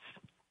fades.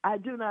 I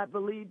do not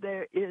believe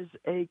there is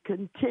a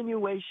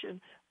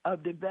continuation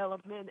of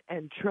development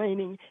and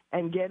training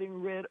and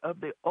getting rid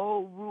of the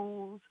old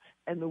rules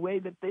and the way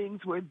that things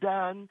were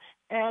done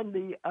and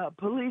the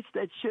police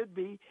that should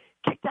be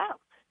kicked out.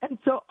 And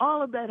so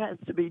all of that has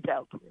to be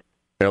dealt with.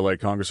 L.A.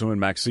 Congresswoman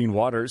Maxine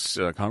Waters.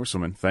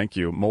 Congresswoman, thank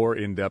you. More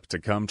in depth to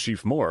come.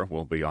 Chief Moore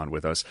will be on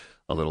with us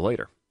a little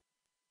later.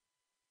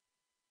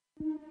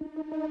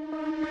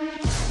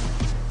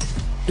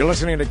 You're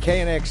listening to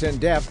KNX In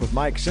Depth with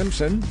Mike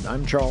Simpson.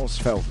 I'm Charles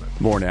Feldman.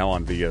 More now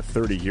on the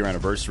 30-year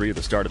anniversary of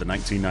the start of the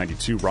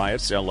 1992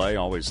 riots. L.A.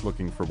 always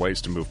looking for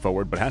ways to move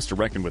forward, but has to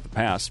reckon with the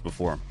past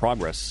before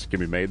progress can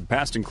be made. The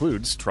past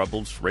includes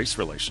troubled race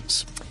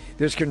relations.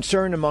 There's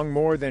concern among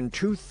more than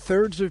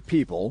two-thirds of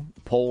people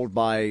polled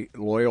by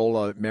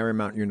Loyola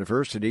Marymount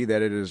University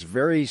that it is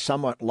very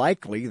somewhat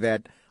likely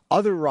that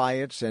other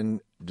riots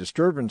and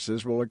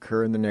disturbances will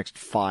occur in the next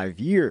 5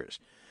 years.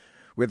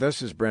 With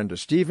us is Brenda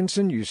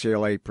Stevenson,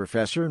 UCLA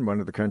professor and one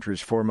of the country's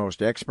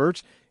foremost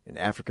experts in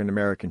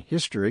African-American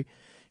history.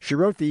 She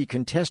wrote The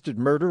Contested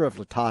Murder of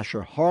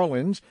Latasha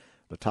Harlins.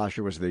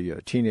 Latasha was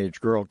the teenage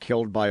girl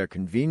killed by a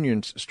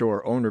convenience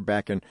store owner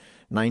back in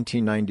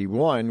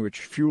 1991,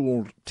 which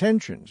fueled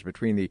tensions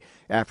between the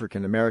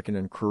African-American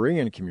and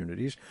Korean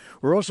communities.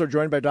 We're also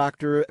joined by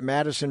Dr.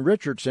 Madison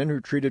Richardson, who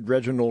treated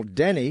Reginald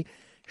Denny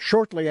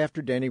shortly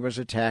after Denny was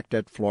attacked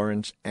at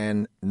Florence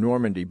and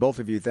Normandy. Both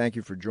of you, thank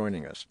you for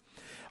joining us.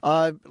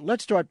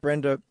 Let's start,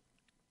 Brenda,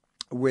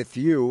 with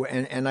you,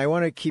 and I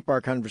want to keep our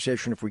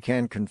conversation, if we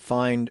can,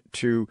 confined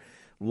to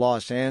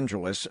Los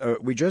Angeles.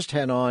 We just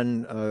had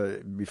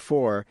on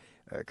before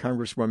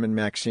Congresswoman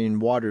Maxine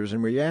Waters,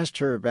 and we asked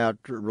her about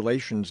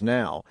relations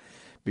now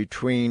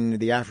between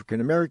the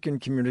African-American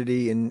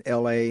community in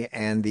L.A.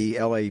 and the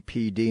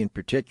LAPD in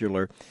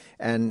particular,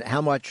 and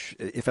how much,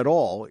 if at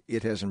all,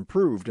 it has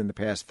improved in the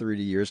past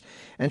 30 years.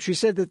 And she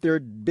said that there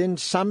had been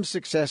some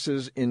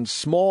successes in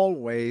small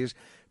ways,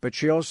 but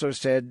she also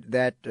said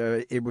that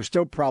it was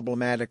still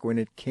problematic when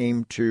it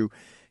came to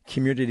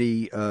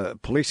community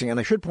policing.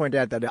 And I should point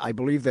out that I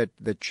believe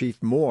that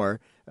Chief Moore,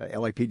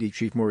 LAPD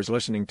Chief Moore, is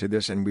listening to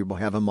this, and we will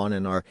have him on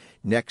in our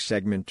next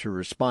segment to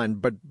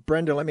respond. But,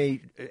 Brenda, let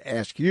me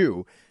ask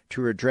you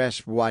to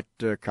address what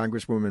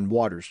Congresswoman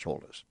Waters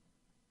told us.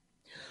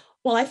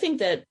 Well, I think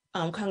that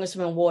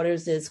Congresswoman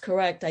Waters is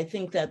correct. I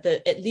think that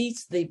at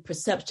least the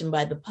perception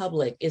by the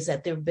public is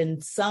that there have been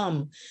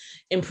some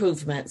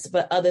improvements,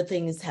 but other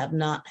things have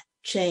not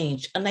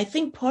changed. And I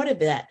think part of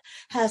that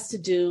has to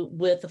do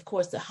with, of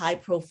course, the high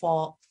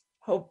profile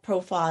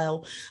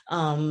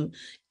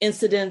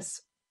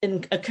incidents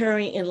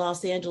occurring in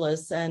Los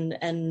Angeles and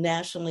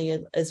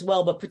nationally as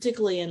well, but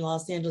particularly in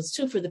Los Angeles,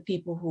 too, for the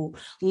people who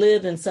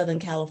live in Southern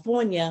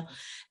California.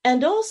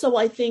 And also,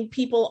 I think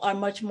people are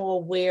much more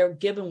aware,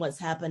 given what's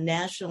happened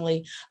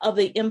nationally, of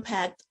the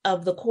impact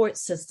of the court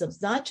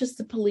systems, not just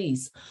the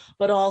police,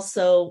 but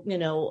also,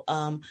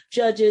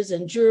 judges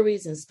and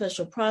juries and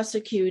special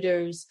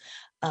prosecutors,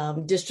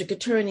 district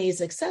attorneys,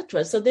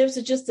 etc. So there's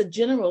just a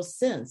general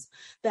sense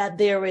that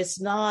there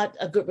is not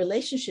a good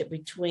relationship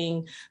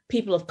between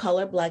people of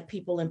color, Black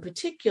people in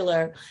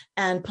particular,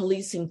 and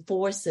policing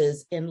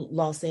forces in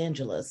Los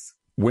Angeles.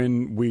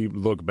 When we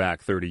look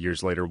back 30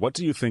 years later, what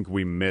do you think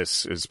we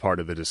miss as part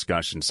of the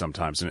discussion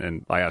sometimes?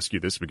 And I ask you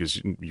this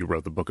because you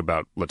wrote the book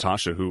about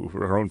Latasha, who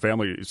her own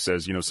family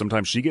says,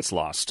 sometimes she gets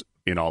lost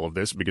in all of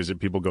this because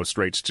people go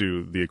straight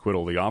to the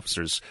acquittal of the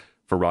officers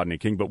for Rodney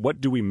King. But what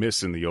do we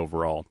miss in the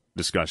overall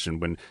discussion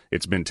when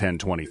it's been 10,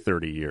 20,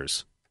 30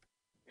 years?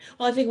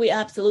 Well, I think we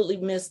absolutely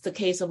missed the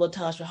case of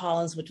Latasha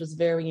Harlins, which was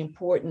very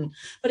important.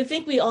 But I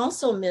think we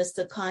also missed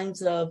the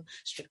kinds of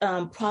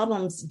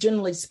problems,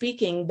 generally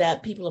speaking,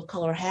 that people of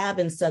color have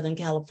in Southern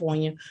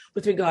California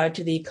with regard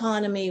to the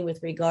economy,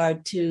 with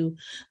regard to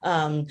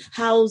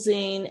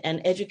housing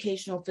and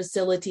educational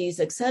facilities,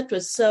 et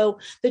cetera. So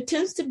there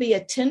tends to be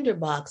a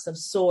tinderbox of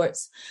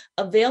sorts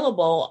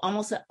available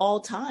almost at all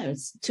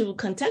times to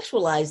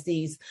contextualize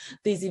these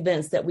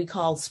events that we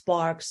call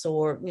sparks,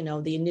 or,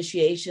 the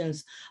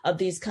initiations of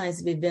these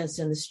kinds of events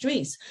in the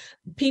streets.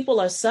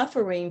 People are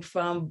suffering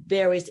from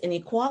various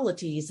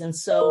inequalities. And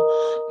so,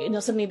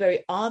 something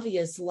very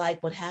obvious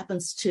like what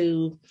happens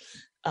to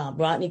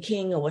Rodney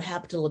King or what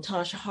happened to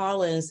Latasha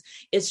Harlins,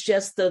 it's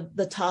just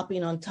the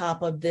topping on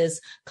top of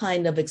this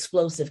kind of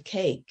explosive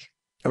cake.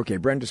 Okay,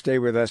 Brenda, stay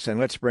with us, and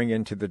let's bring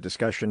into the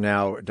discussion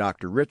now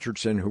Dr.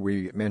 Richardson, who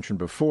we mentioned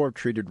before,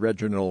 treated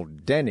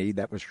Reginald Denny.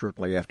 That was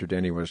shortly after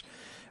Denny was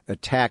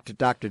attacked.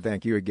 Doctor,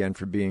 thank you again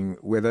for being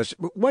with us.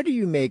 What do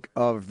you make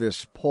of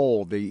this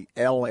poll, the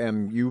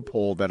LMU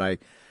poll that I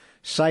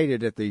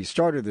cited at the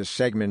start of this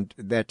segment,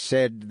 that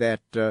said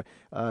that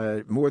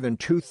more than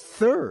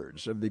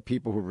two-thirds of the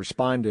people who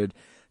responded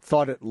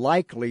thought it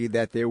likely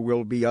that there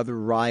will be other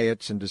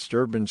riots and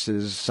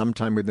disturbances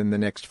sometime within the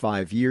next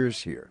 5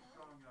 years here?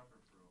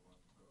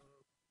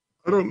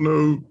 I don't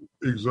know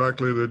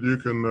exactly that you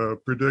can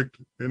predict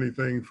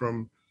anything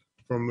from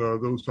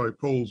those type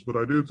polls, but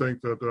I do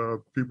think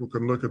that people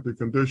can look at the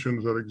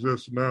conditions that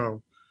exist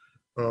now.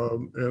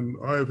 And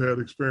I've had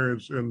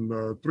experience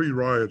in 3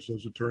 riots,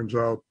 as it turns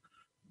out.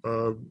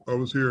 I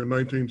was here in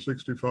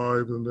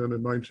 1965, and then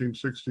in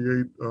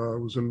 1968, I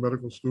was in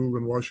medical school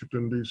in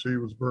Washington, D.C.,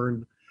 was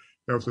burned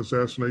after the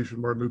assassination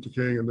of Martin Luther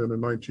King, and then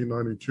in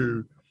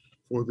 1992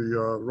 for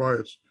the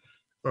riots.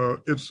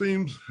 It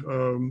seems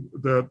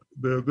that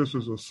this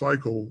is a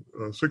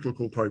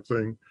cyclical type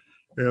thing,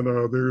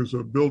 and there's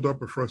a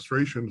buildup of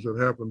frustrations that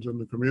happens in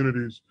the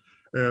communities,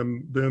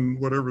 and then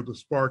whatever the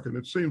spark, and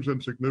it seems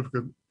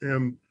insignificant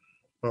and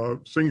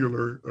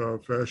singular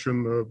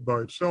fashion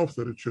by itself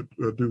that it should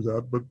do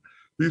that, but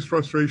these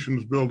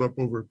frustrations build up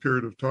over a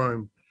period of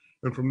time.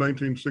 And from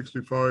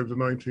 1965 to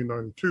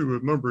 1992,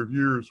 a number of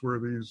years where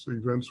these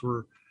events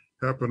were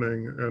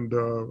happening, and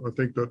I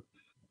think that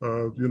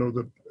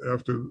that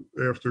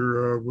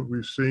after what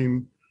we've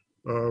seen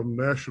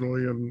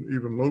nationally and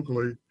even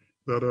locally,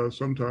 that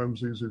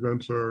sometimes these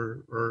events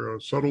are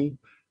subtle,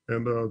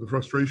 and the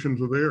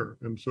frustrations are there,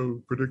 and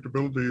so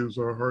predictability is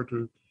hard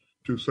to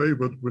say.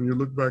 But when you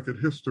look back at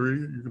history,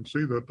 you can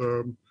see that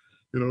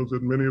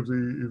that many of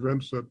the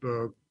events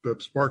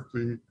that sparked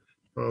the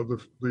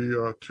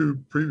 2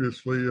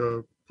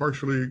 previously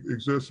partially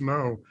exist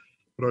now.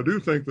 But I do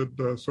think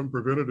that some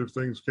preventative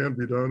things can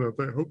be done.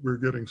 I hope we're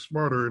getting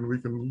smarter, and we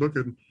can look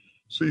and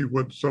see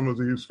what some of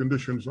these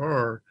conditions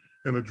are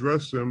and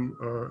address them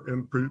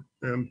and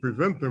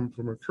prevent them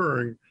from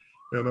occurring.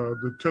 And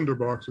the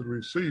tinderbox that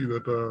we see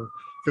that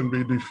can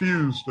be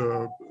diffused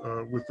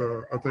with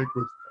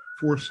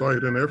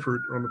foresight and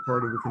effort on the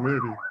part of the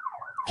community.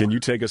 Can you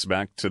take us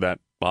back to that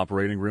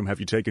operating room? Have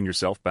you taken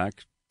yourself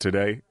back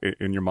today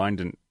in your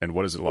mind, and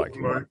what is it like?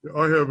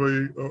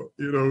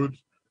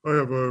 I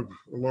have a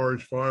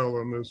large file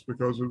on this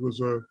because it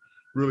was a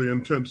really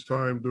intense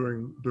time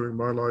during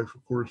my life.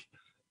 Of course,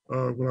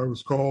 when I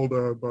was called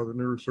by the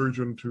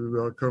neurosurgeon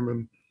to come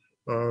and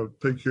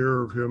take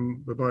care of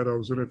him the night I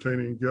was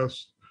entertaining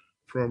guests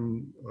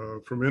from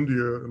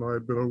India, and I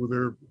had been over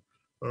there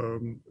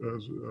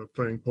as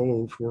playing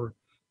polo for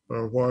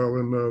a while,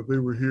 and they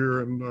were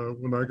here. And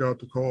when I got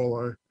the call,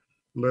 I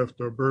left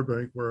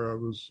Burbank, where I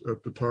was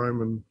at the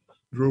time, and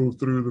drove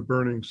through the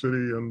burning city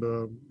and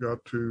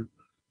got to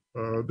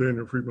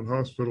Daniel Freedman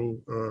Hospital.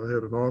 I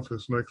had an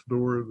office next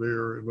door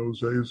there in those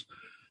days.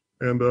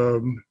 And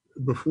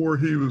before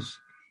he was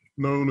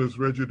known as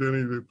Reggie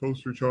Denny, the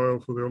poster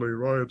child for the LA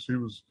riots, he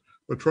was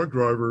a truck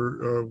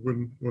driver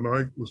when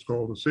I was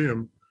called to see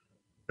him.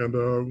 And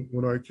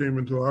when I came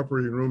into the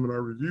operating room and I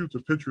reviewed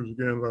the pictures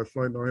again last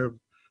night, and I have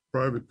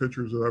private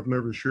pictures that I've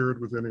never shared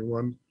with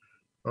anyone,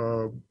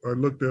 I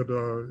looked at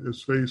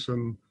his face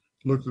and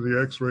looked at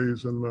the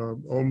x-rays, and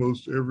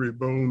almost every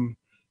bone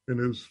in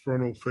his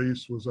frontal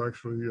face was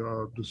actually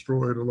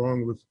destroyed,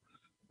 along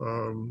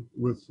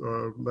with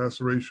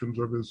lacerations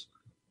of his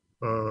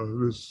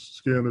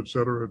skin,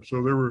 etc.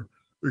 So there were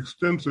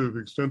extensive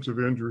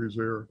injuries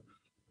there.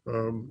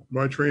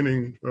 My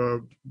training,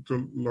 to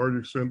a large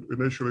extent,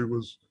 initially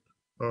was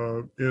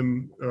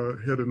in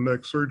head and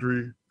neck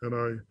surgery, and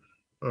I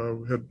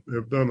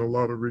have done a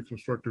lot of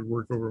reconstructive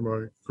work over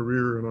my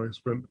career, and I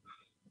spent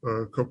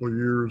a couple of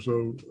years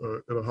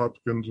at a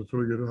Hopkins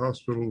affiliated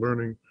hospital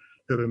learning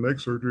head and neck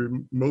surgery,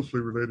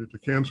 mostly related to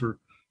cancer.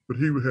 But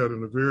he had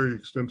a very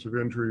extensive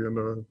injury,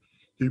 and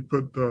he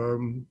put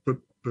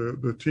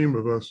the team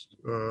of us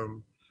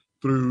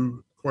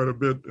through quite a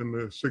bit in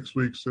the 6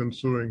 weeks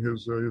ensuing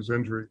his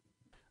injury.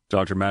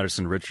 Dr.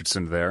 Madison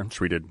Richardson there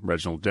treated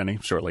Reginald Denny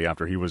shortly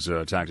after he was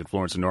attacked at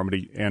Florence and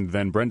Normandy. And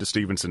then Brenda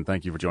Stevenson,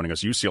 thank you for joining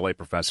us, UCLA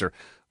professor,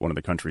 one of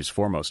the country's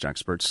foremost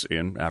experts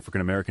in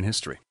African-American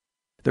history.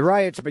 The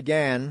riots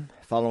began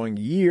following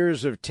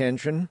years of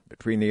tension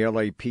between the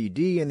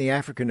LAPD and the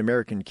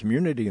African-American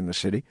community in the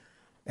city.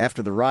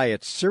 After the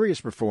riots,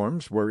 serious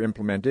reforms were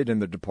implemented in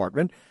the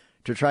department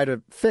to try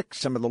to fix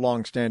some of the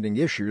long-standing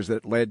issues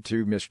that led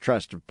to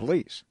mistrust of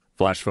police.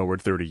 Flash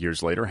forward 30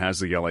 years later, has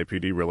the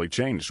LAPD really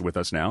changed? With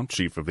us now,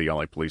 Chief of the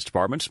LA Police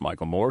Department,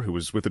 Michael Moore, who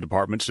was with the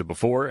department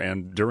before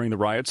and during the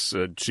riots.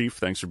 Chief,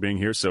 thanks for being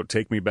here. So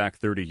take me back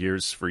 30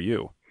 years for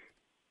you.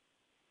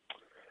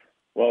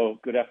 Well,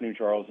 good afternoon,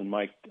 Charles and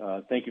Mike.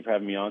 Thank you for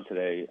having me on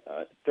today.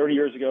 30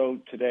 years ago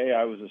today,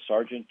 I was a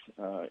sergeant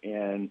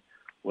and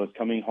was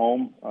coming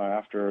home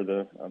after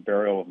the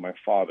burial of my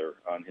father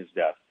on his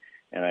death.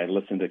 And I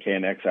listened to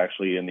KNX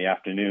actually in the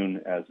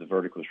afternoon as the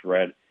verdict was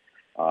read.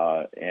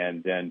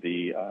 And then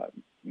the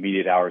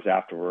immediate hours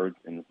afterward,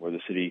 and where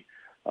the city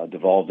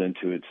devolved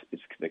into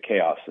the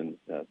chaos. And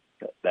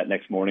that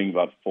next morning,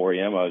 about 4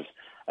 a.m., I was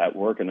at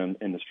work and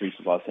in the streets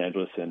of Los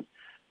Angeles, and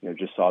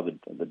just saw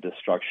the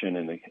destruction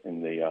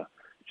and the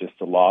just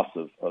the loss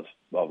of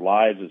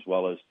lives, as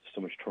well as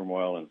so much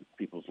turmoil and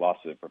people's loss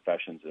of their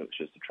professions. It was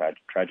just a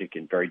tragic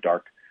and very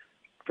dark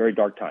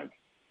time.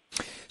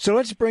 So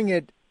let's bring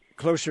it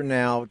closer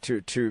now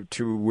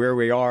to where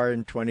we are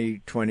in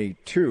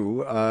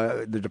 2022.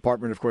 The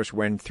department, of course,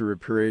 went through a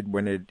period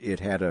when it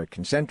had a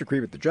consent decree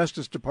with the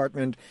Justice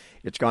Department.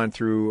 It's gone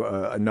through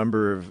a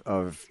number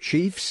of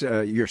chiefs,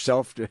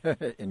 yourself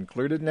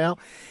included now.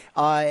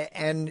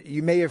 And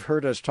you may have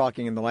heard us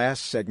talking in the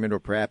last segment, or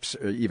perhaps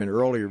even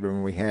earlier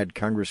when we had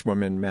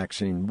Congresswoman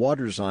Maxine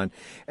Waters on.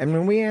 And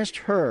when we asked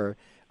her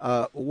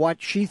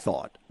what she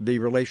thought the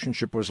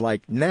relationship was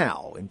like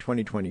now in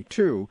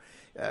 2022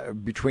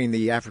 between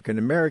the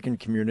African-American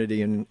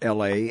community in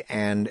L.A.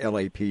 and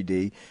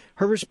LAPD,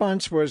 her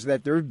response was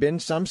that there have been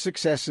some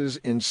successes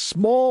in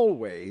small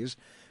ways,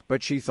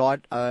 but she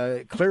thought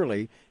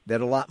clearly that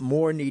a lot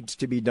more needs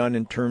to be done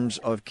in terms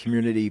of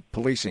community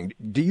policing.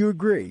 Do you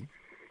agree?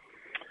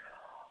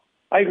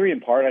 I agree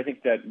in part. I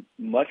think that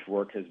much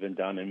work has been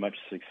done and much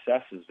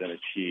success has been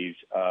achieved,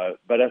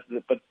 but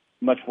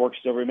much work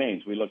still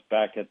remains. We look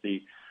back at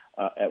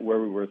where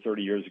we were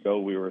 30 years ago.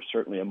 We were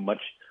certainly a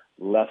much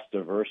less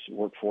diverse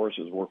workforce.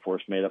 It was a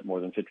workforce made up more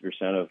than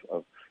 50%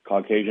 of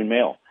Caucasian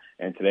male.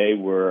 And today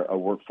we're a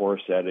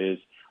workforce that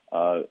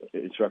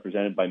it's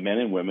represented by men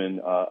and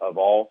women of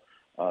all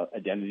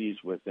identities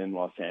within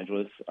Los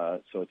Angeles.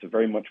 So it's a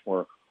very much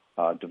more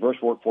diverse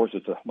workforce.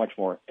 It's a much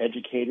more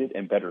educated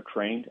and better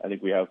trained. I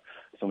think we have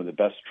some of the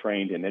best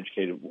trained and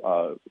educated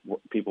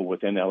people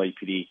within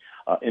LAPD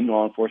in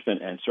law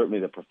enforcement, and certainly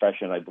the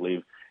profession, I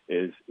believe,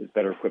 is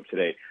better equipped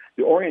today.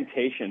 The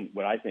orientation,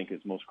 what I think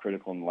is most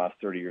critical in the last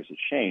 30 years has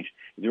changed.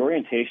 The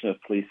orientation of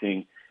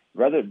policing,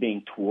 rather than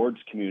being towards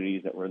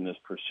communities that were in this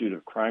pursuit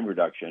of crime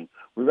reduction,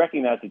 we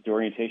recognize that the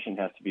orientation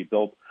has to be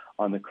built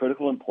on the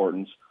critical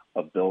importance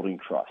of building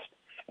trust.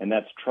 And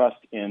that's trust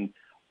in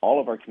all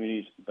of our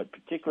communities, but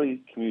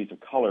particularly communities of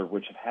color,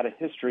 which have had a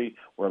history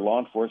where law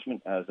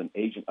enforcement as an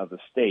agent of the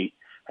state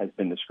has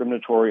been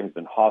discriminatory, has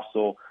been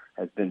hostile,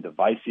 has been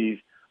divisive,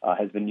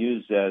 has been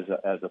used as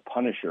a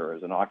punisher,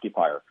 as an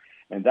occupier.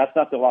 And that's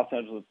not the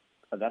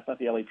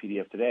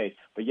LAPD of today.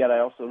 But yet I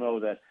also know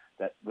that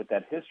with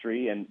that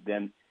history and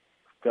then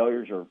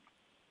failures or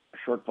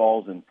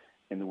shortfalls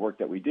in the work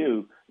that we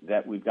do,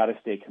 that we've got to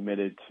stay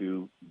committed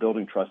to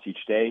building trust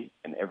each day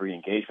and every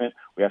engagement.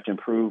 We have to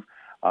improve.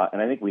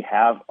 And I think we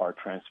have our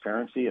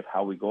transparency of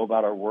how we go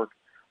about our work,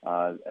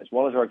 as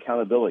well as our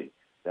accountability,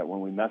 that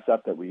when we mess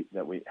up, that we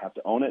have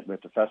to own it, we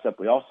have to fess up.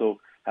 We also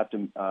have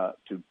to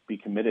be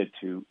committed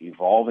to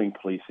evolving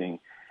policing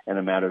in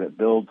a manner that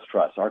builds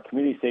trust. Our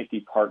community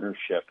safety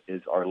partnership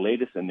is our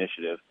latest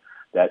initiative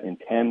that in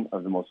 10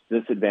 of the most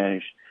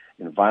disadvantaged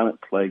and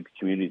violent-plagued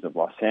communities of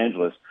Los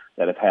Angeles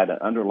that have had an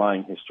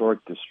underlying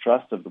historic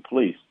distrust of the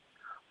police,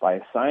 by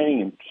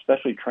assigning and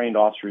especially trained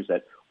officers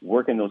that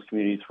work in those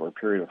communities for a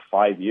period of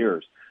 5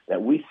 years,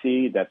 that we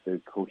see that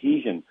the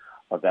cohesion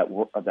of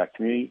that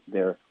community,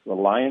 their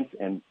reliance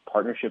and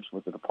partnerships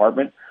with the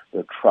department,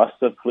 the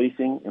trust of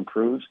policing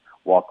improves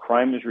while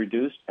crime is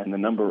reduced and the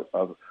number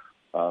of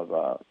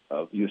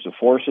use of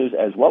forces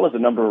as well as the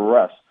number of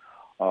arrests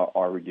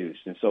are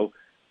reduced. And so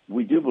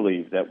we do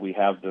believe that we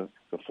have the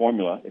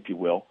formula, if you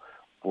will,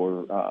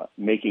 for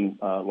making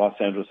Los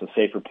Angeles a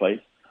safer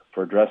place,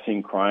 for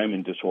addressing crime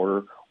and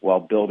disorder while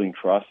building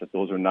trust, that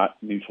those are not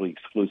mutually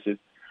exclusive.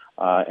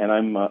 And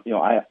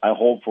I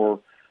hold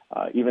for,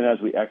 even as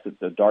we exit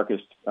the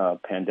darkest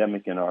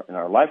pandemic in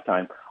our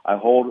lifetime, I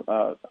hold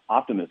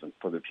optimism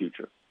for the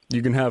future.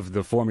 You can have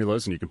the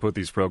formulas and you can put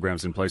these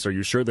programs in place. Are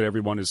you sure that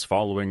everyone is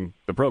following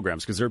the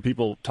programs? Because there are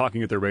people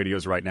talking at their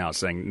radios right now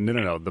saying,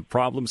 no, the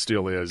problem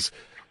still is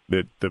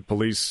that the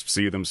police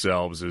see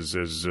themselves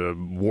as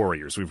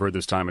warriors. We've heard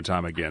this time and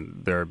time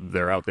again.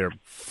 They're out there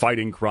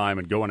fighting crime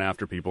and going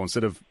after people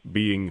instead of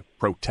being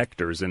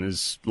protectors. And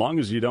as long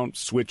as you don't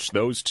switch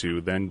those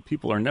two, then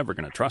people are never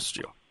going to trust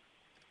you.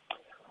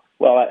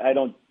 Well, I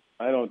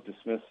don't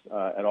dismiss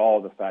at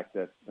all the fact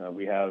that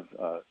we have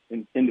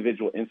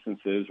individual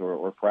instances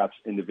or perhaps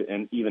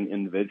and even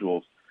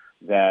individuals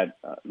that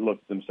look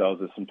at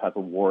themselves as some type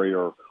of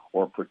warrior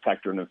or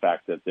protector, and in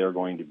fact that they're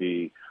going to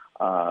be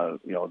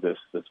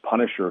this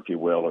punisher, if you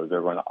will, or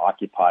they're going to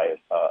occupy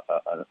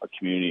a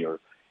community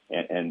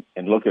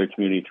and look at a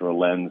community through a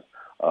lens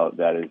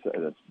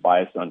that's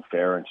biased,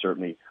 unfair, and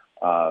certainly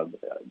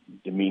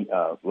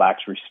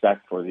lacks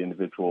respect for the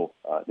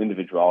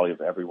individuality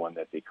of everyone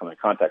that they come in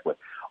contact with.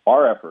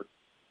 Our effort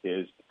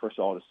is, first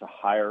of all, to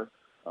hire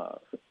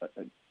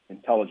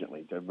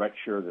intelligently, to make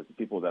sure that the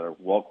people that are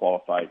well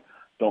qualified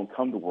don't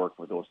come to work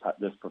with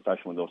this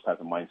profession with those type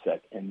of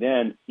mindset, and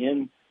then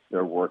in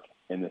their work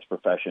in this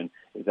profession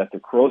is that the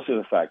corrosive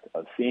effect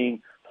of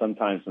seeing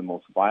sometimes the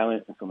most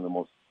violent and some of the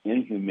most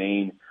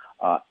inhumane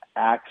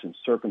acts and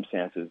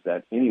circumstances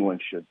that anyone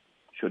should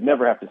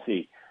never have to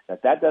see,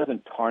 that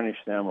doesn't tarnish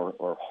them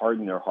or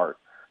harden their heart,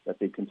 that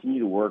they continue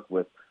to work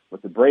with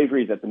the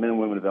bravery that the men and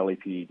women of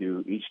LAPD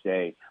do each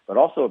day, but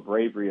also a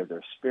bravery of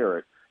their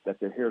spirit, that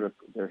they're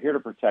here to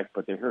protect,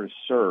 but they're here to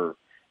serve.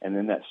 And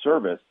in that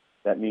service,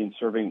 that means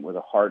serving with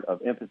a heart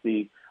of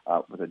empathy,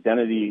 with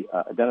identity,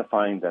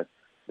 identifying that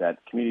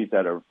communities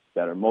that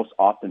are most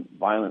often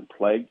violent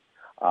plagued,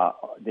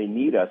 they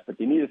need us, but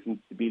they need us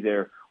to be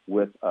there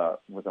with a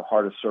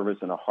heart of service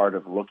and a heart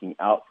of looking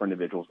out for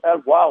individuals,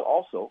 and while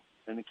also,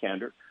 in the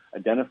candor,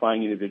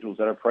 identifying individuals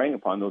that are preying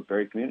upon those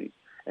very communities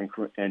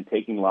and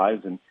taking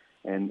lives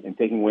and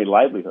taking away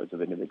livelihoods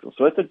of individuals.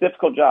 So it's a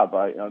difficult job.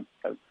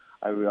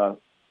 I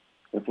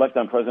reflect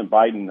on President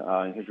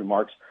Biden in his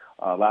remarks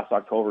last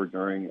October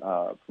during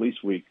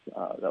Police Week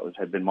that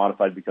had been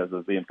modified because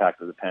of the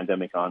impact of the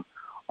pandemic on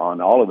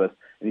all of us.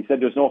 And he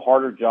said there's no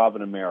harder job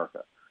in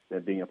America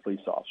than being a police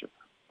officer.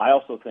 I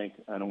also think,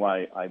 and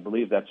why I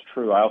believe that's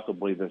true, I also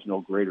believe there's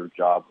no greater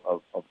job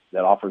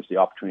that offers the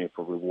opportunity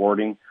for a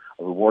rewarding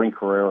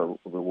career, a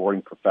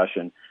rewarding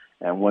profession,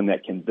 and one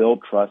that can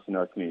build trust in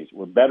our communities.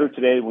 We're better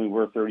today than we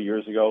were 30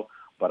 years ago,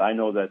 but I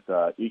know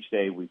that each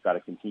day we've got to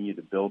continue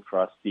to build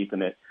trust,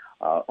 deepen it,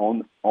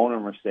 own our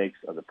mistakes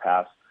of the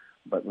past,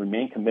 but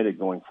remain committed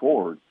going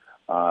forward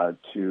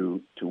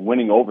to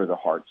winning over the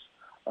hearts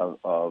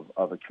of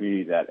a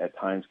community that at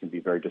times can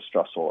be very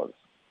distrustful of us.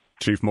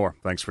 Chief Moore,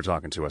 thanks for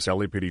talking to us.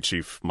 LAPD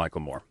Chief Michael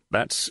Moore.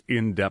 That's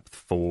In Depth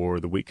for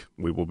the week.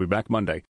 We will be back Monday.